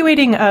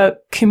evacuating a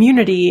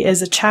community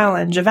is a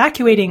challenge.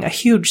 Evacuating a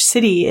huge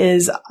city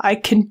is, I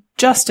can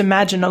just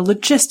imagine, a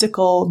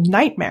logistical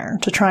nightmare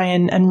to try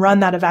and run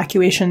that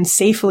evacuation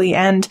safely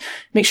and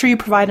make sure you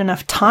provide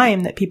enough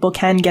time that people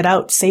can get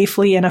out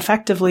safely and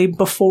effectively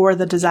before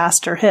the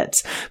disaster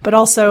hits. But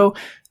also,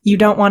 you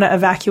don't want to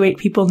evacuate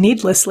people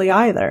needlessly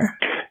either.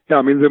 Yeah,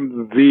 I mean,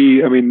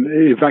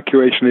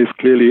 evacuation is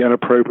clearly an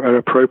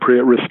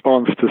appropriate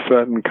response to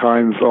certain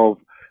kinds of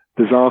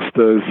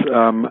disasters,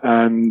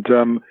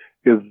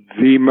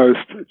 the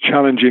most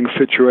challenging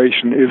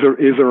situation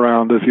is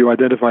around, as you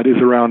identified, is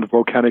around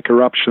volcanic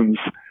eruptions,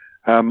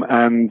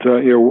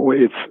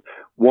 it's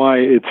why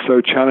it's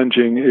so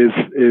challenging is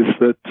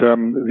that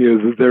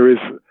there is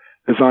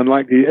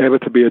unlikely ever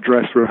to be a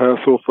dress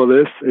rehearsal for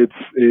this.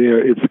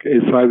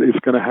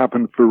 It's going to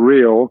happen for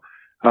real.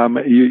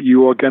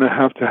 You are going to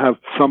have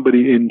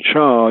somebody in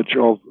charge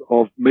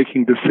of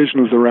making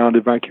decisions around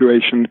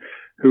evacuation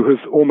who has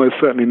almost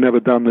certainly never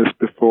done this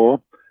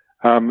before.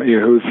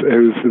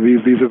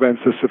 These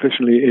events are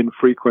sufficiently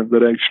infrequent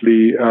that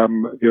actually,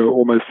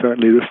 almost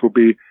certainly this will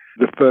be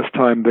the first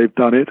time they've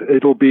done it.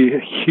 It'll be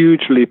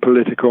hugely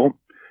political,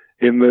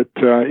 in that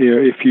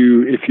if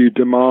you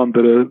demand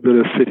that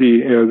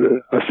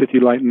a city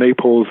like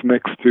Naples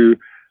next to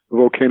the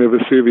volcano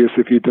Vesuvius,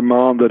 if you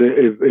demand that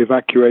it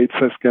evacuates,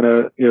 that's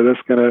gonna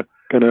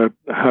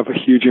have a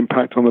huge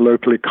impact on the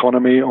local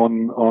economy,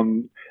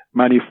 on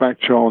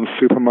manufacture, on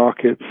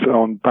supermarkets,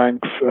 on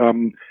banks.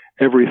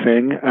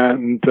 Everything,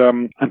 and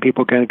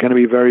people are going to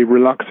be very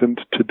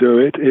reluctant to do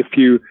it. If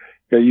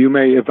you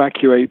may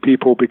evacuate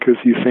people because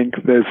you think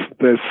there's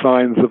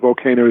signs the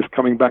volcano is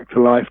coming back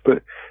to life,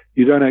 but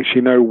you don't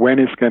actually know when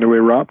it's going to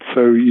erupt.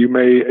 So you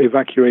may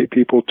evacuate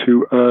people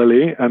too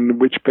early, and in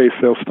which case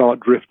they'll start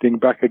drifting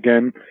back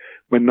again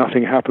when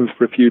nothing happens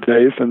for a few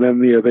days, and then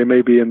they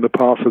may be in the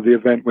path of the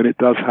event when it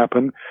does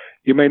happen.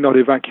 You may not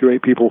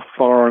evacuate people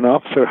far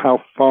enough. So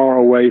how far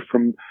away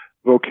from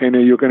volcano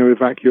you're going to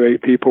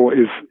evacuate people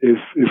is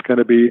going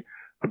to be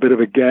a bit of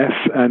a guess,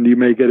 and you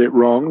may get it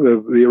wrong.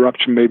 The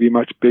eruption may be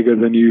much bigger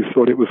than you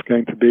thought it was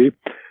going to be.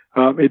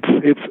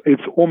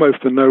 It's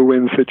almost a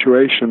no-win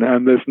situation,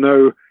 and there's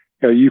no.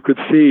 You could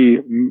see,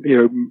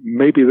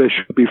 maybe there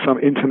should be some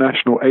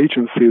international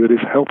agency that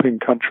is helping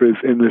countries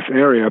in this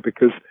area,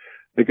 because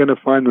they're going to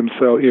find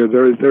themselves,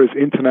 there is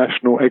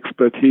international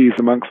expertise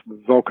amongst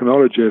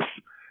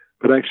volcanologists,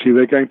 but actually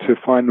they're going to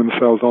find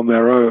themselves on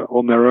their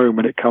own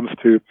when it comes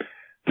to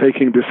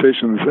taking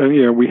decisions.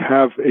 And, we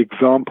have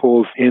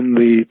examples in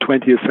the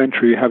 20th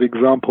century, have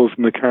examples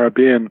in the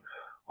Caribbean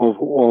of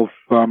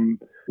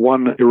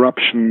one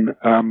eruption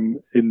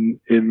in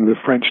the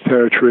French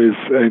territories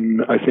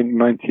in, I think,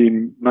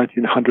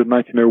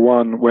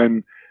 1901,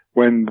 when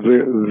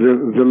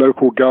the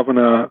local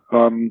governor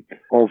on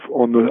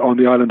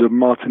the island of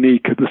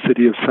Martinique, at the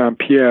city of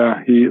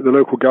Saint-Pierre, the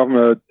local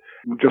governor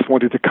just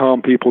wanted to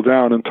calm people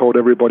down and told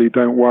everybody,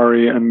 "Don't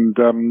worry," and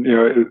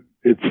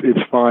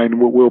it's fine,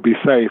 we'll be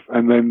safe.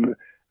 And then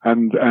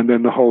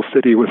the whole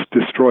city was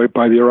destroyed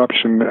by the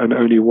eruption, and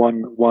only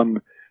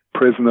one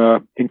prisoner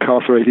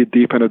incarcerated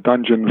deep in a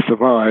dungeon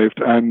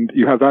survived. And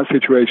you have that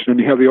situation, and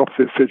you have the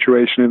opposite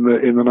situation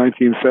in the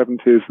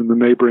 1970s in the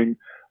neighboring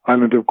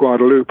island of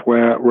Guadeloupe,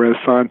 where a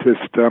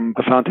scientist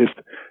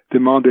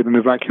demanded an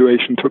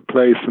evacuation took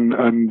place,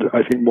 and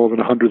I think more than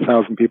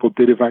 100,000 people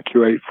did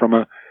evacuate from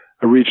a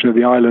region of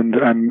the island,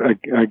 and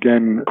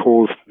again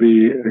caused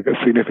a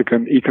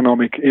significant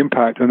economic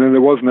impact. And then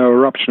there was no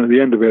eruption at the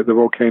end of it. The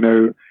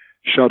volcano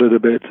shuddered a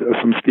bit,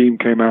 some steam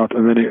came out,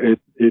 and then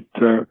it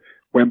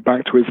went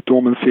back to its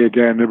dormancy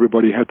again.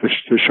 Everybody had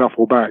to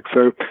shuffle back.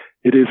 So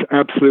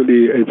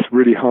it's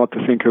really hard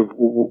to think of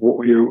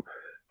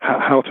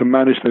how to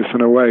manage this in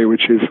a way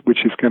which is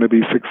going to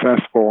be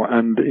successful.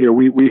 And there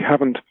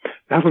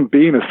hasn't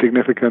been a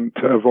significant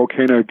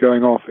volcano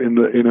going off in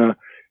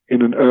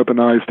an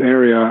urbanized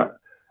area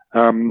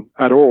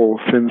at all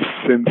since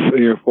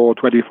for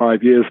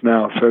 25 years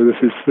now. So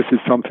this is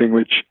something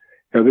which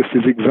this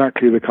is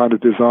exactly the kind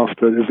of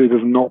disaster. It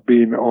has not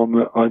been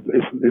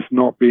it's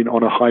not been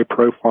on a high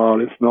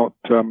profile. It's not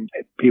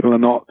people are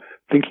not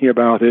thinking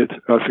about it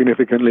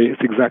significantly.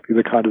 It's exactly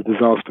the kind of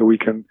disaster we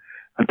can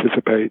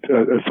anticipate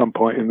at some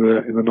point in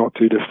the not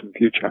too distant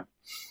future.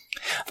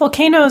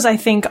 Volcanoes, I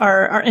think,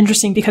 are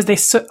interesting because they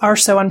are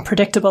so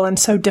unpredictable and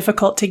so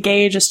difficult to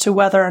gauge as to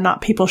whether or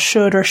not people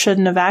should or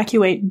shouldn't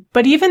evacuate.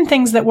 But even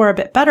things that we're a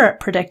bit better at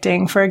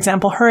predicting, for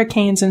example,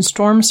 hurricanes and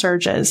storm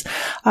surges,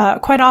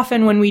 quite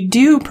often when we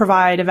do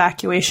provide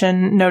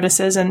evacuation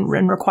notices and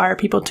require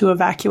people to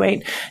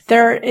evacuate,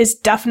 there is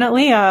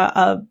definitely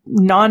a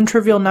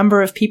non-trivial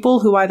number of people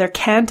who either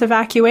can't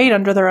evacuate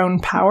under their own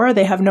power,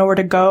 they have nowhere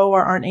to go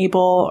or aren't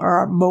able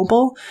or are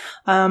mobile,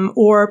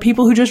 or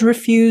people who just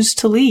refuse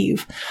to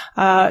leave.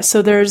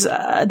 So there's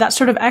that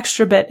sort of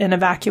extra bit in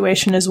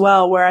evacuation as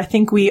well, where I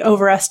think we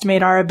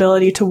overestimate our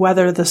ability to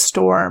weather the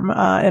storm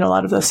in a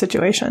lot of those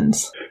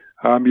situations.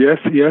 Yes.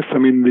 I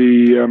mean,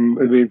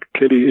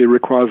 clearly it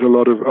requires a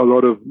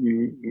lot of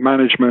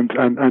management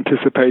and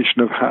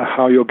anticipation of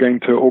how you're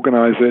going to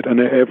organize it, and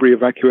every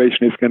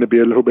evacuation is going to be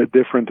a little bit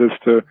different as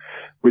to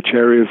which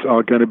areas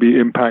are going to be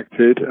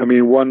impacted. I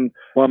mean, one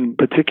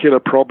particular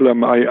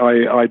problem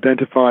I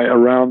identify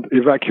around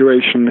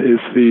evacuation is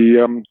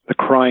the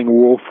crying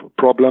wolf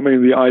problem. I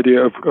mean, the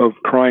idea of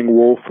crying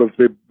wolf, of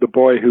the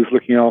boy who's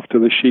looking after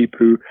the sheep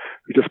who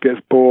just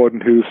gets bored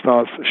and who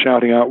starts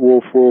shouting out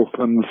 "wolf, wolf,"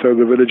 and so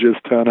the villagers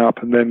turn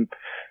up, and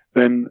then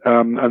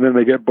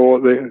they get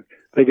bored.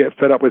 They get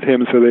fed up with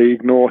him, so they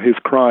ignore his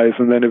cries,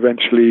 and then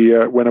eventually,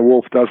 when a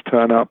wolf does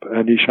turn up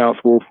and he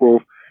shouts "wolf,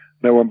 wolf,"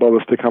 no one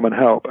bothers to come and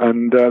help.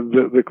 And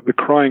the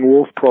crying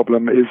wolf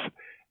problem is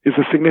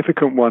a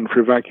significant one for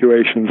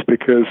evacuations,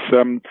 because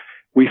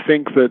we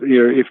think that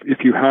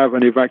if you have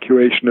an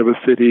evacuation of a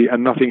city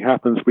and nothing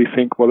happens, we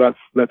think, well,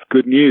 that's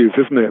good news,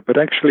 isn't it? But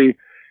actually,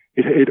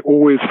 it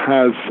always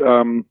has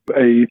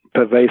a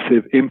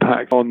pervasive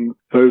impact on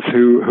those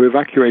who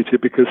evacuated,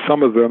 because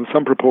some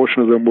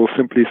proportion of them will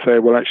simply say,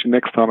 well, actually,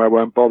 next time I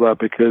won't bother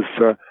because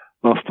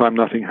last time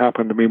nothing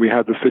happened. I mean, we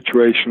had the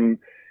situation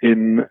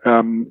in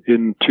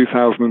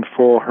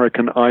 2004,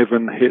 Hurricane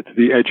Ivan hit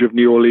the edge of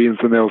New Orleans,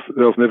 and there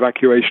was an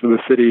evacuation of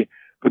the city,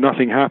 but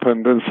nothing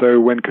happened. And so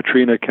when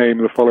Katrina came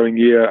the following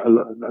year,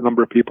 a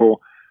number of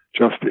people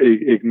just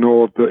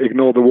ignored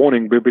the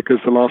warning, because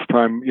the last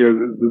time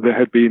there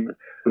had been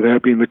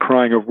the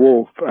crying of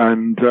wolf,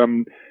 and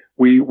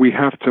we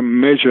have to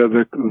measure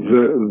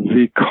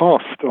the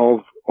cost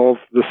of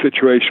the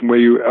situation where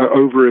you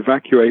over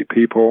evacuate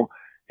people,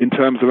 in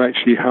terms of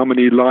actually how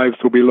many lives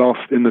will be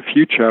lost in the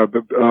future,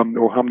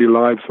 or how many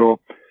lives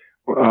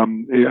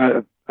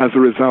as a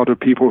result of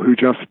people who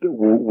just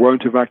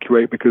won't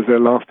evacuate because their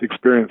last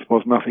experience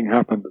was nothing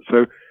happened.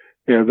 So,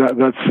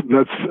 that's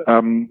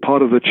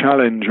part of the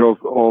challenge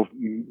of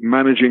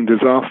managing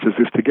disasters,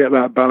 is to get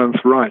that balance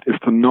right, is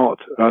to not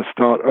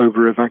start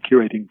over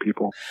evacuating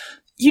people.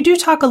 You do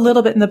talk a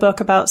little bit in the book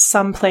about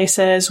some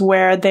places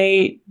where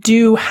they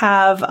do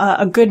have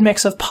a good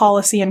mix of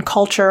policy and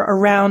culture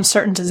around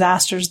certain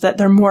disasters that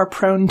they're more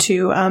prone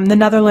to. The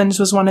Netherlands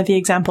was one of the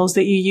examples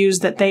that you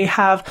used, that they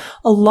have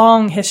a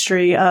long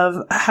history of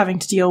having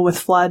to deal with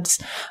floods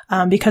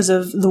because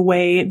of the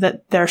way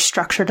that they're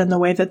structured and the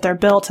way that they're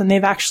built. And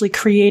they've actually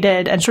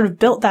created and sort of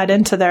built that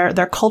into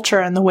their culture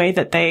and the way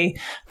that they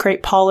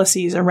create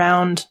policies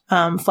around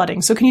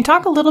flooding. So can you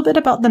talk a little bit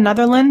about the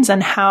Netherlands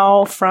and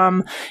how,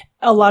 from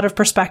a lot of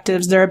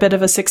perspectives, they're a bit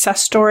of a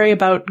success story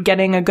about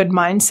getting a good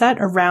mindset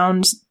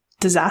around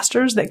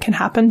disasters that can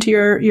happen to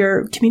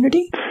your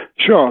community?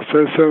 Sure.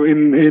 So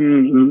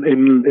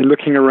in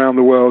looking around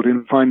the world,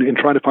 in trying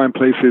to find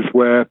places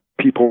where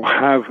people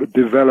have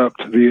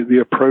developed the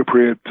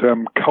appropriate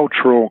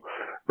cultural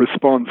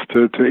response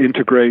to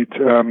integrate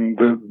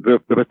the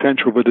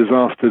potential for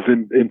disasters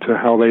into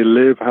how they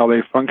live, how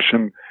they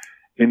function.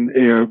 If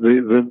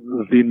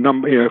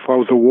I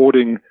was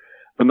awarding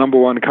the number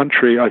one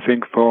country, I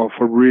think, for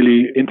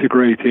really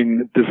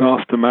integrating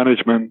disaster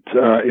management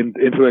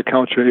into their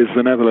culture is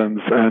the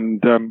Netherlands,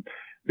 and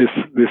this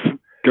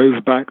goes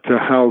back to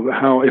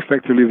how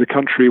effectively the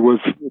country was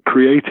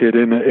created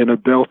in a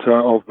delta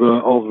of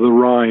the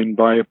Rhine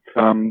by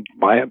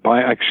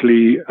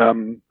actually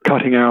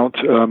cutting out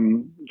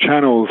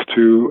channels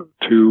to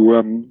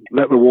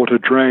let the water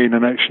drain,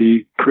 and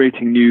actually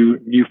creating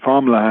new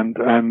farmland.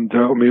 And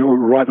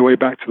right the way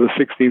back to the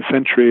 16th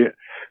century,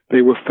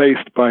 they were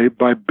faced by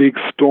big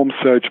storm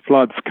surge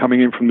floods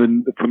coming in from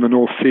the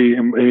North Sea.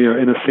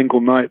 In a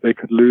single night, they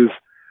could lose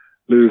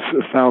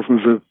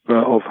thousands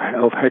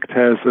of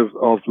hectares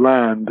of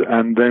land,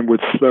 and then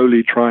would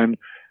slowly try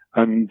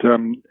and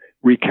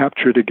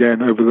recapture it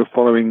again over the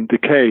following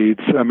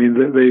decades. I mean,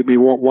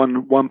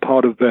 one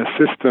part of their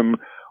system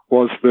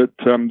was that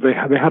they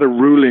had a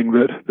ruling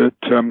that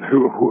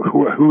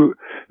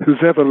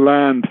whoever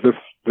land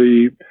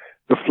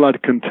the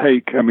flood can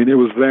take, I mean, it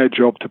was their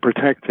job to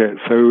protect it,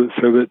 so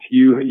that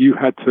you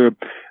had to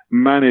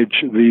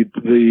manage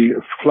the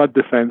flood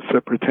defense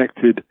that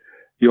protected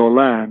your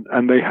land.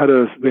 And they had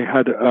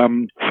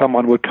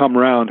someone would come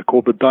around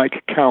called the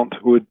Dike Count,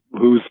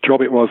 whose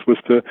job it was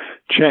to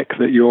check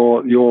that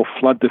your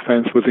flood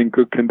defense was in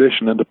good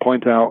condition, and to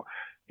point out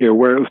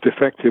where it was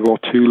defective or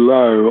too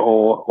low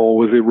or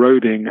was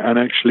eroding, and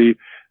actually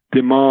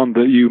demand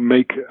that you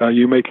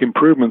make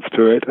improvements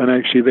to it. And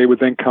actually they would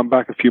then come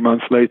back a few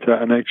months later,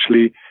 and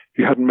actually, if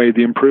you hadn't made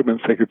the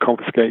improvements, they could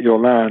confiscate your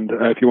land.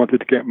 If you wanted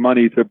to get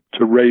money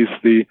to raise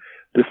the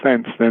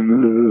defense,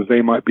 then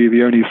they might be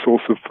the only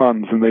source of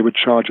funds, and they would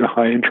charge a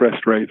high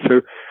interest rate. So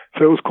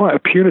it was quite a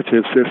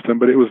punitive system,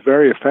 but it was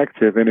very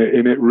effective in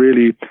it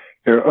really,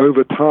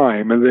 over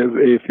time. And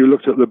if you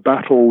looked at the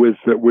battle with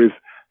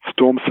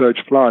storm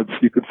surge floods,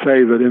 you could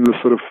say that in the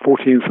sort of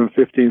 14th and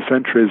 15th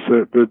centuries,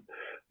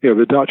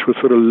 the Dutch were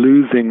sort of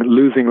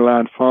losing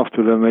land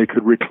faster than they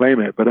could reclaim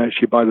it. But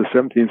actually, by the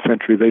 17th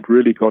century, they'd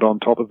really got on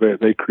top of it.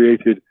 They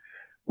created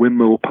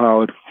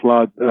windmill-powered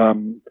flood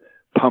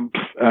pumps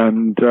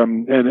and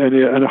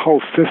a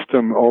whole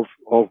system of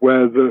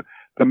where the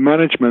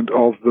management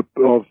of the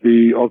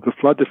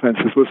flood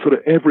defenses was sort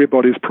of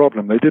everybody's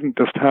problem. They didn't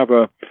just have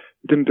a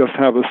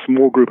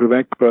small group of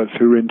experts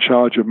who were in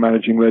charge of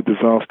managing their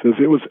disasters.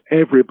 It was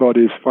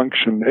everybody's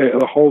function.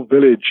 The whole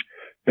village.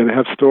 And they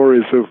have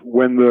stories of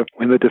when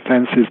the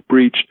defense is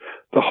breached,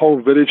 the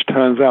whole village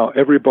turns out.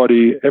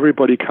 Everybody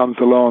comes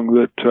along.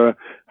 That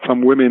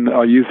some women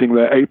are using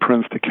their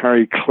aprons to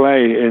carry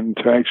clay in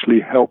to actually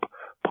help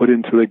put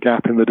into the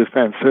gap in the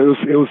defense. So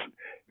it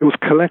was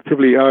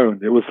collectively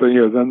owned. It was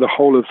then the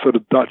whole of sort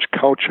of Dutch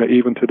culture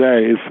even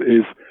today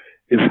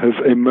has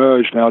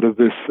emerged out of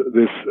this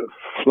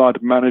flood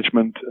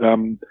management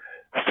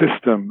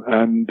system,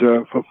 and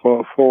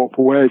for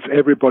where it's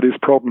everybody's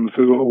problems,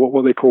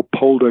 what they call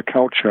polder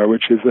culture,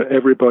 which is that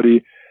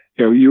everybody,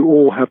 you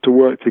all have to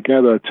work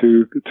together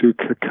to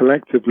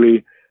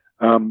collectively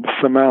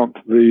surmount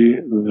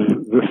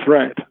the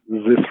threat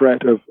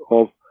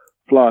of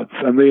floods,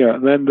 and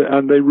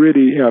they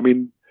really,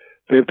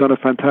 they've done a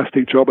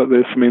fantastic job at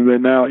this. I mean, they're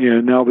now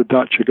the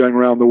Dutch are going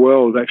around the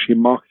world actually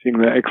marketing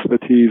their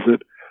expertise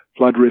at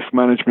flood risk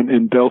management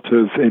in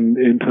deltas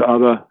into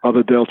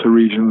other delta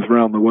regions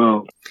around the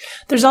world.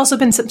 There's also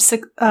been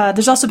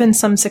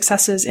some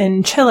successes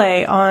in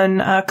Chile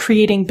on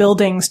creating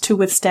buildings to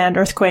withstand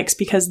earthquakes,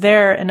 because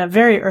they're in a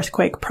very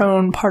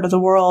earthquake-prone part of the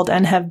world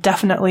and have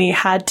definitely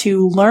had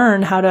to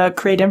learn how to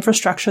create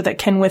infrastructure that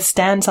can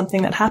withstand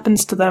something that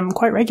happens to them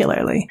quite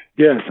regularly.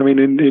 Yes, I mean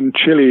in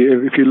Chile,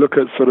 if you look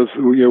at sort of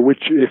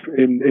which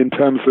in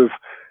terms of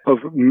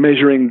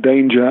measuring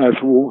danger as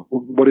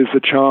what is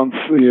the chance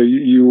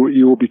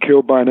you will be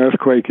killed by an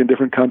earthquake in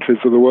different countries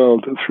of the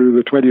world through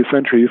the 20th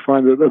century, you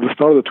find that at the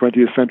start of the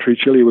 20th century,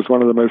 Chile was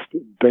one of the most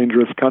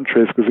dangerous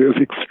countries because it was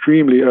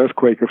extremely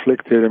earthquake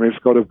afflicted. I mean,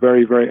 it's got a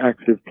very, very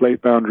active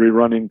plate boundary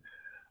running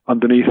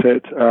underneath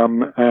it,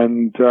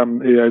 and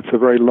it's a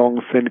very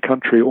long, thin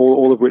country,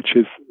 all of which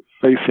is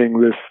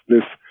facing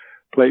this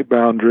plate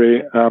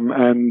boundary,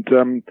 and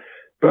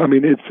I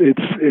mean, it's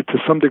to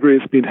some degree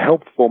it's been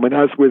helpful. I mean,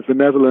 as with the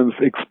Netherlands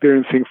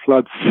experiencing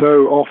floods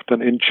so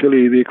often, in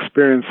Chile, the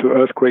experience of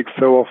earthquakes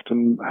so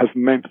often has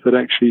meant that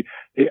actually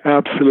it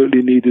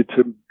absolutely needed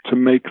to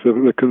make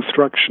the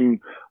construction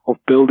of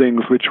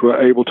buildings which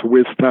were able to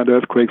withstand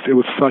earthquakes. It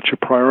was such a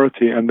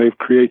priority, and they've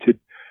created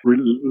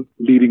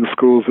leading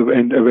schools of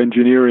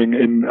engineering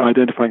in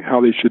identifying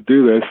how they should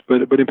do this.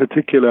 But in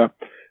particular,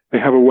 they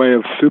have a way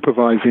of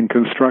supervising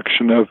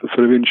construction, of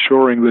sort of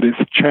ensuring that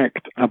it's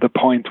checked at the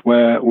point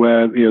where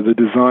the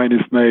design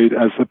is made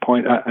as the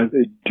point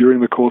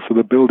during the course of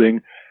the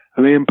building,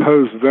 and they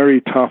impose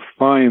very tough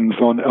fines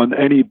on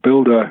any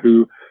builder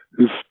whose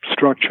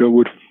structure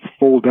would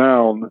fall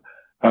down.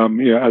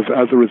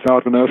 As a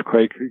result of an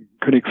earthquake,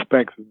 can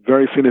expect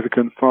very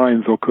significant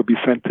fines or could be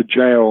sent to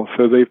jail.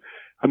 So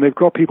they've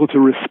got people to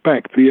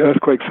respect. The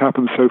earthquakes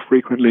happen so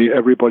frequently,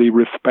 everybody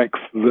respects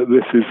that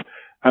this is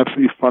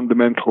absolutely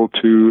fundamental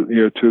to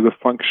the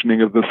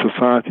functioning of the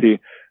society.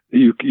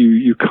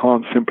 You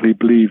can't simply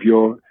believe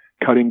you're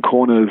cutting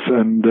corners,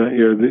 and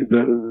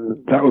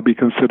that would be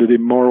considered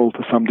immoral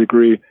to some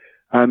degree.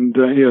 And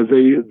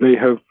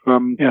they've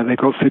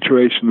got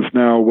situations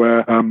now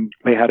where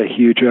they had a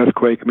huge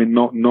earthquake. I mean,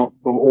 not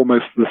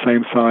almost the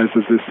same size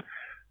as this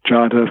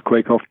giant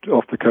earthquake off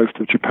the coast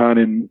of Japan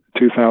in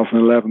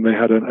 2011. They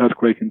had an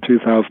earthquake in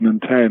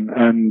 2010,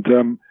 and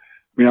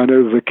I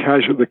know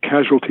the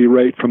casualty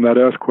rate from that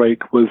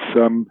earthquake was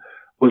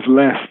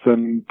less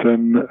than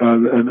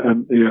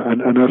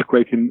an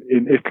earthquake in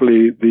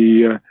Italy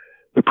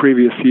the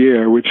previous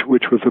year, which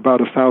was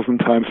about 1,000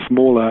 times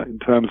smaller in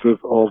terms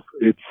of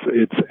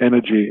its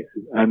energy,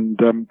 and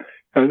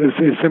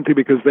it's simply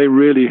because they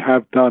really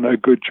have done a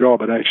good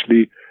job at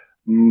actually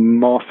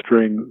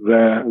mastering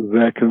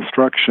their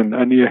construction.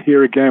 And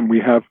here again we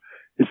have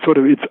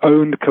it's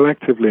owned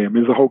collectively. I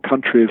mean, the whole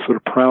country is sort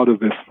of proud of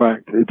this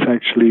fact. It's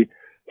actually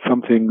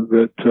something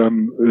that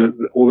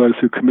all those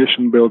who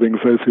commission buildings,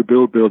 those who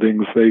build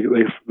buildings,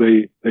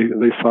 they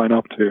sign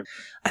up to.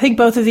 I think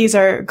both of these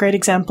are great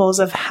examples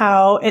of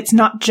how it's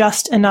not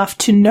just enough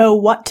to know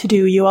what to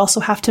do. You also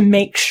have to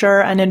make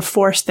sure and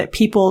enforce that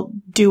people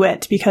do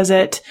it, because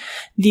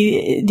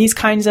these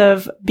kinds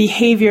of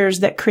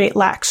behaviors that create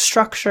lax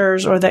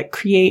structures or that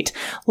create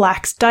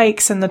lax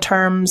dikes in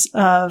terms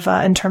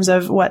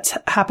of what's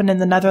happened in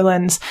the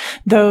Netherlands,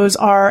 those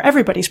are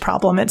everybody's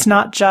problem. It's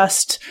not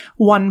just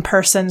one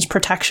person's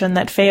protection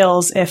that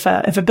fails. If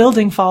a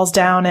building falls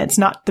down, it's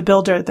not the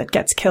builder that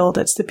gets killed.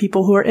 It's the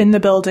people who are in the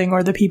building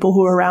or the people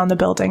who are around the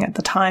building at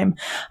the time.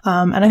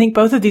 And I think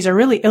both of these are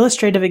really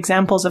illustrative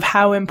examples of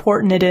how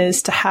important it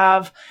is to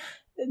have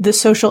the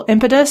social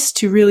impetus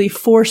to really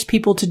force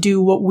people to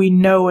do what we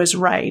know is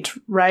right?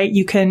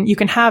 You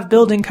can have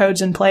building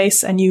codes in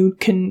place and you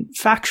can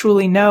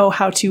factually know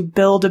how to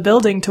build a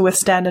building to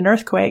withstand an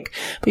earthquake,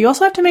 but you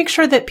also have to make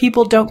sure that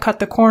people don't cut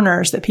the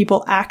corners, that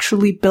people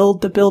actually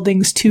build the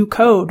buildings to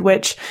code,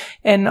 which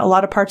in a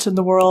lot of parts of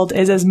the world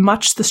is as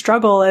much the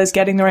struggle as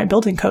getting the right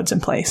building codes in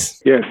place.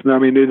 Yes, no, I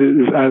mean, it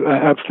is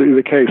absolutely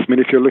the case. I mean,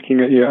 if you're looking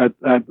at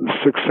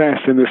success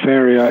in this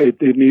area,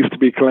 it needs to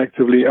be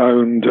collectively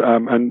owned,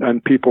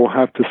 and people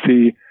have to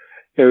see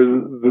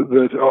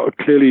that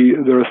clearly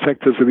there are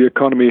sectors of the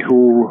economy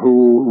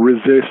who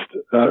resist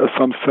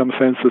some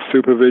sense of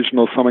supervision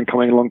or someone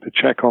coming along to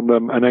check on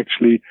them, and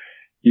actually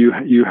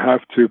you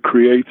have to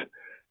create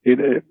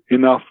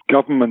enough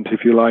government,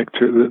 if you like,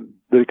 that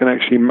it can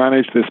actually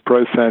manage this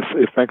process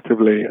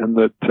effectively, and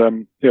that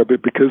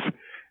because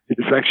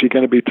it's actually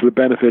going to be to the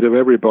benefit of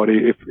everybody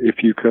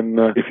if you can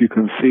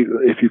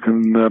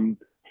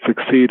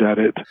succeed at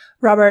it.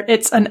 Robert,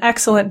 it's an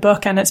excellent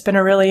book, and it's been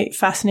a really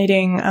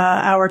fascinating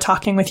hour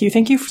talking with you.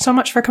 Thank you so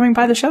much for coming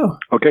by the show.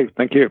 Okay,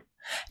 thank you.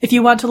 If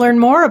you want to learn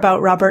more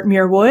about Robert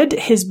Muir Wood,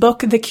 his book,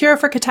 The Cure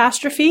for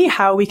Catastrophe,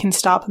 How We Can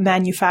Stop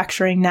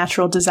Manufacturing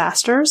Natural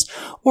Disasters,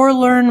 or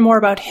learn more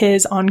about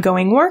his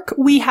ongoing work,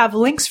 we have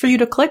links for you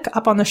to click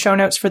up on the show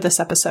notes for this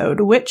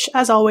episode, which,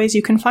 as always,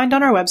 you can find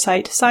on our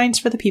website,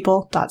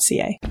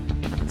 scienceforthepeople.ca.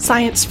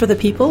 Science for the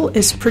People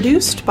is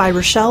produced by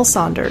Rochelle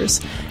Saunders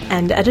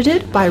and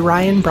edited by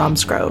Ryan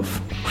Bromsgrove.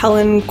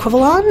 Helen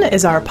Quivalon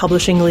is our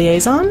publishing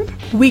liaison.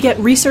 We get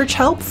research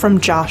help from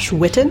Josh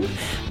Witten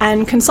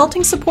and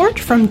consulting support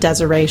from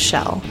Desiree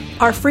Schell.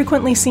 Our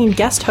frequently seen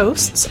guest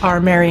hosts are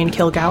Marion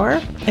Kilgour,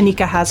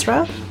 Anika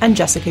Hazra, and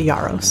Jessica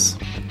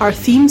Yaros. Our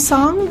theme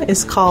song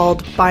is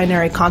called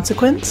Binary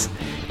Consequence,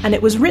 and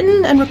it was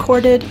written and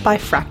recorded by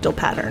Fractal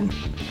Pattern.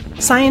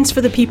 Science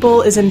for the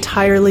People is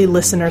entirely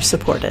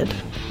listener-supported.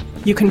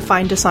 You can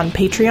find us on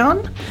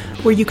Patreon,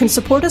 where you can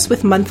support us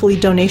with monthly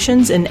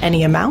donations in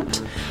any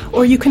amount,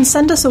 or you can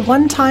send us a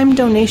one-time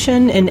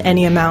donation in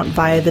any amount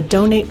via the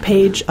donate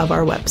page of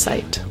our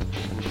website.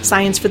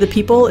 Science for the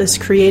People is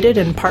created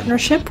in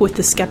partnership with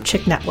the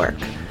Skepchick Network,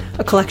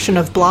 a collection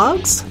of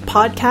blogs,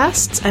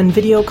 podcasts, and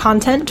video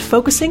content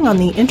focusing on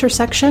the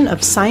intersection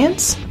of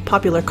science,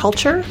 popular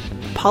culture,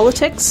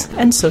 politics,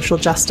 and social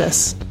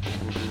justice.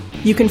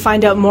 You can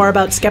find out more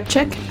about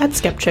Skepchick at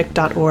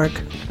skepchick.org.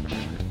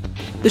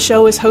 The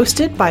show is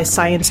hosted by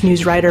science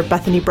news writer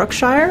Bethany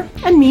Brookshire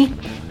and me,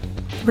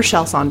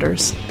 Rochelle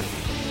Saunders.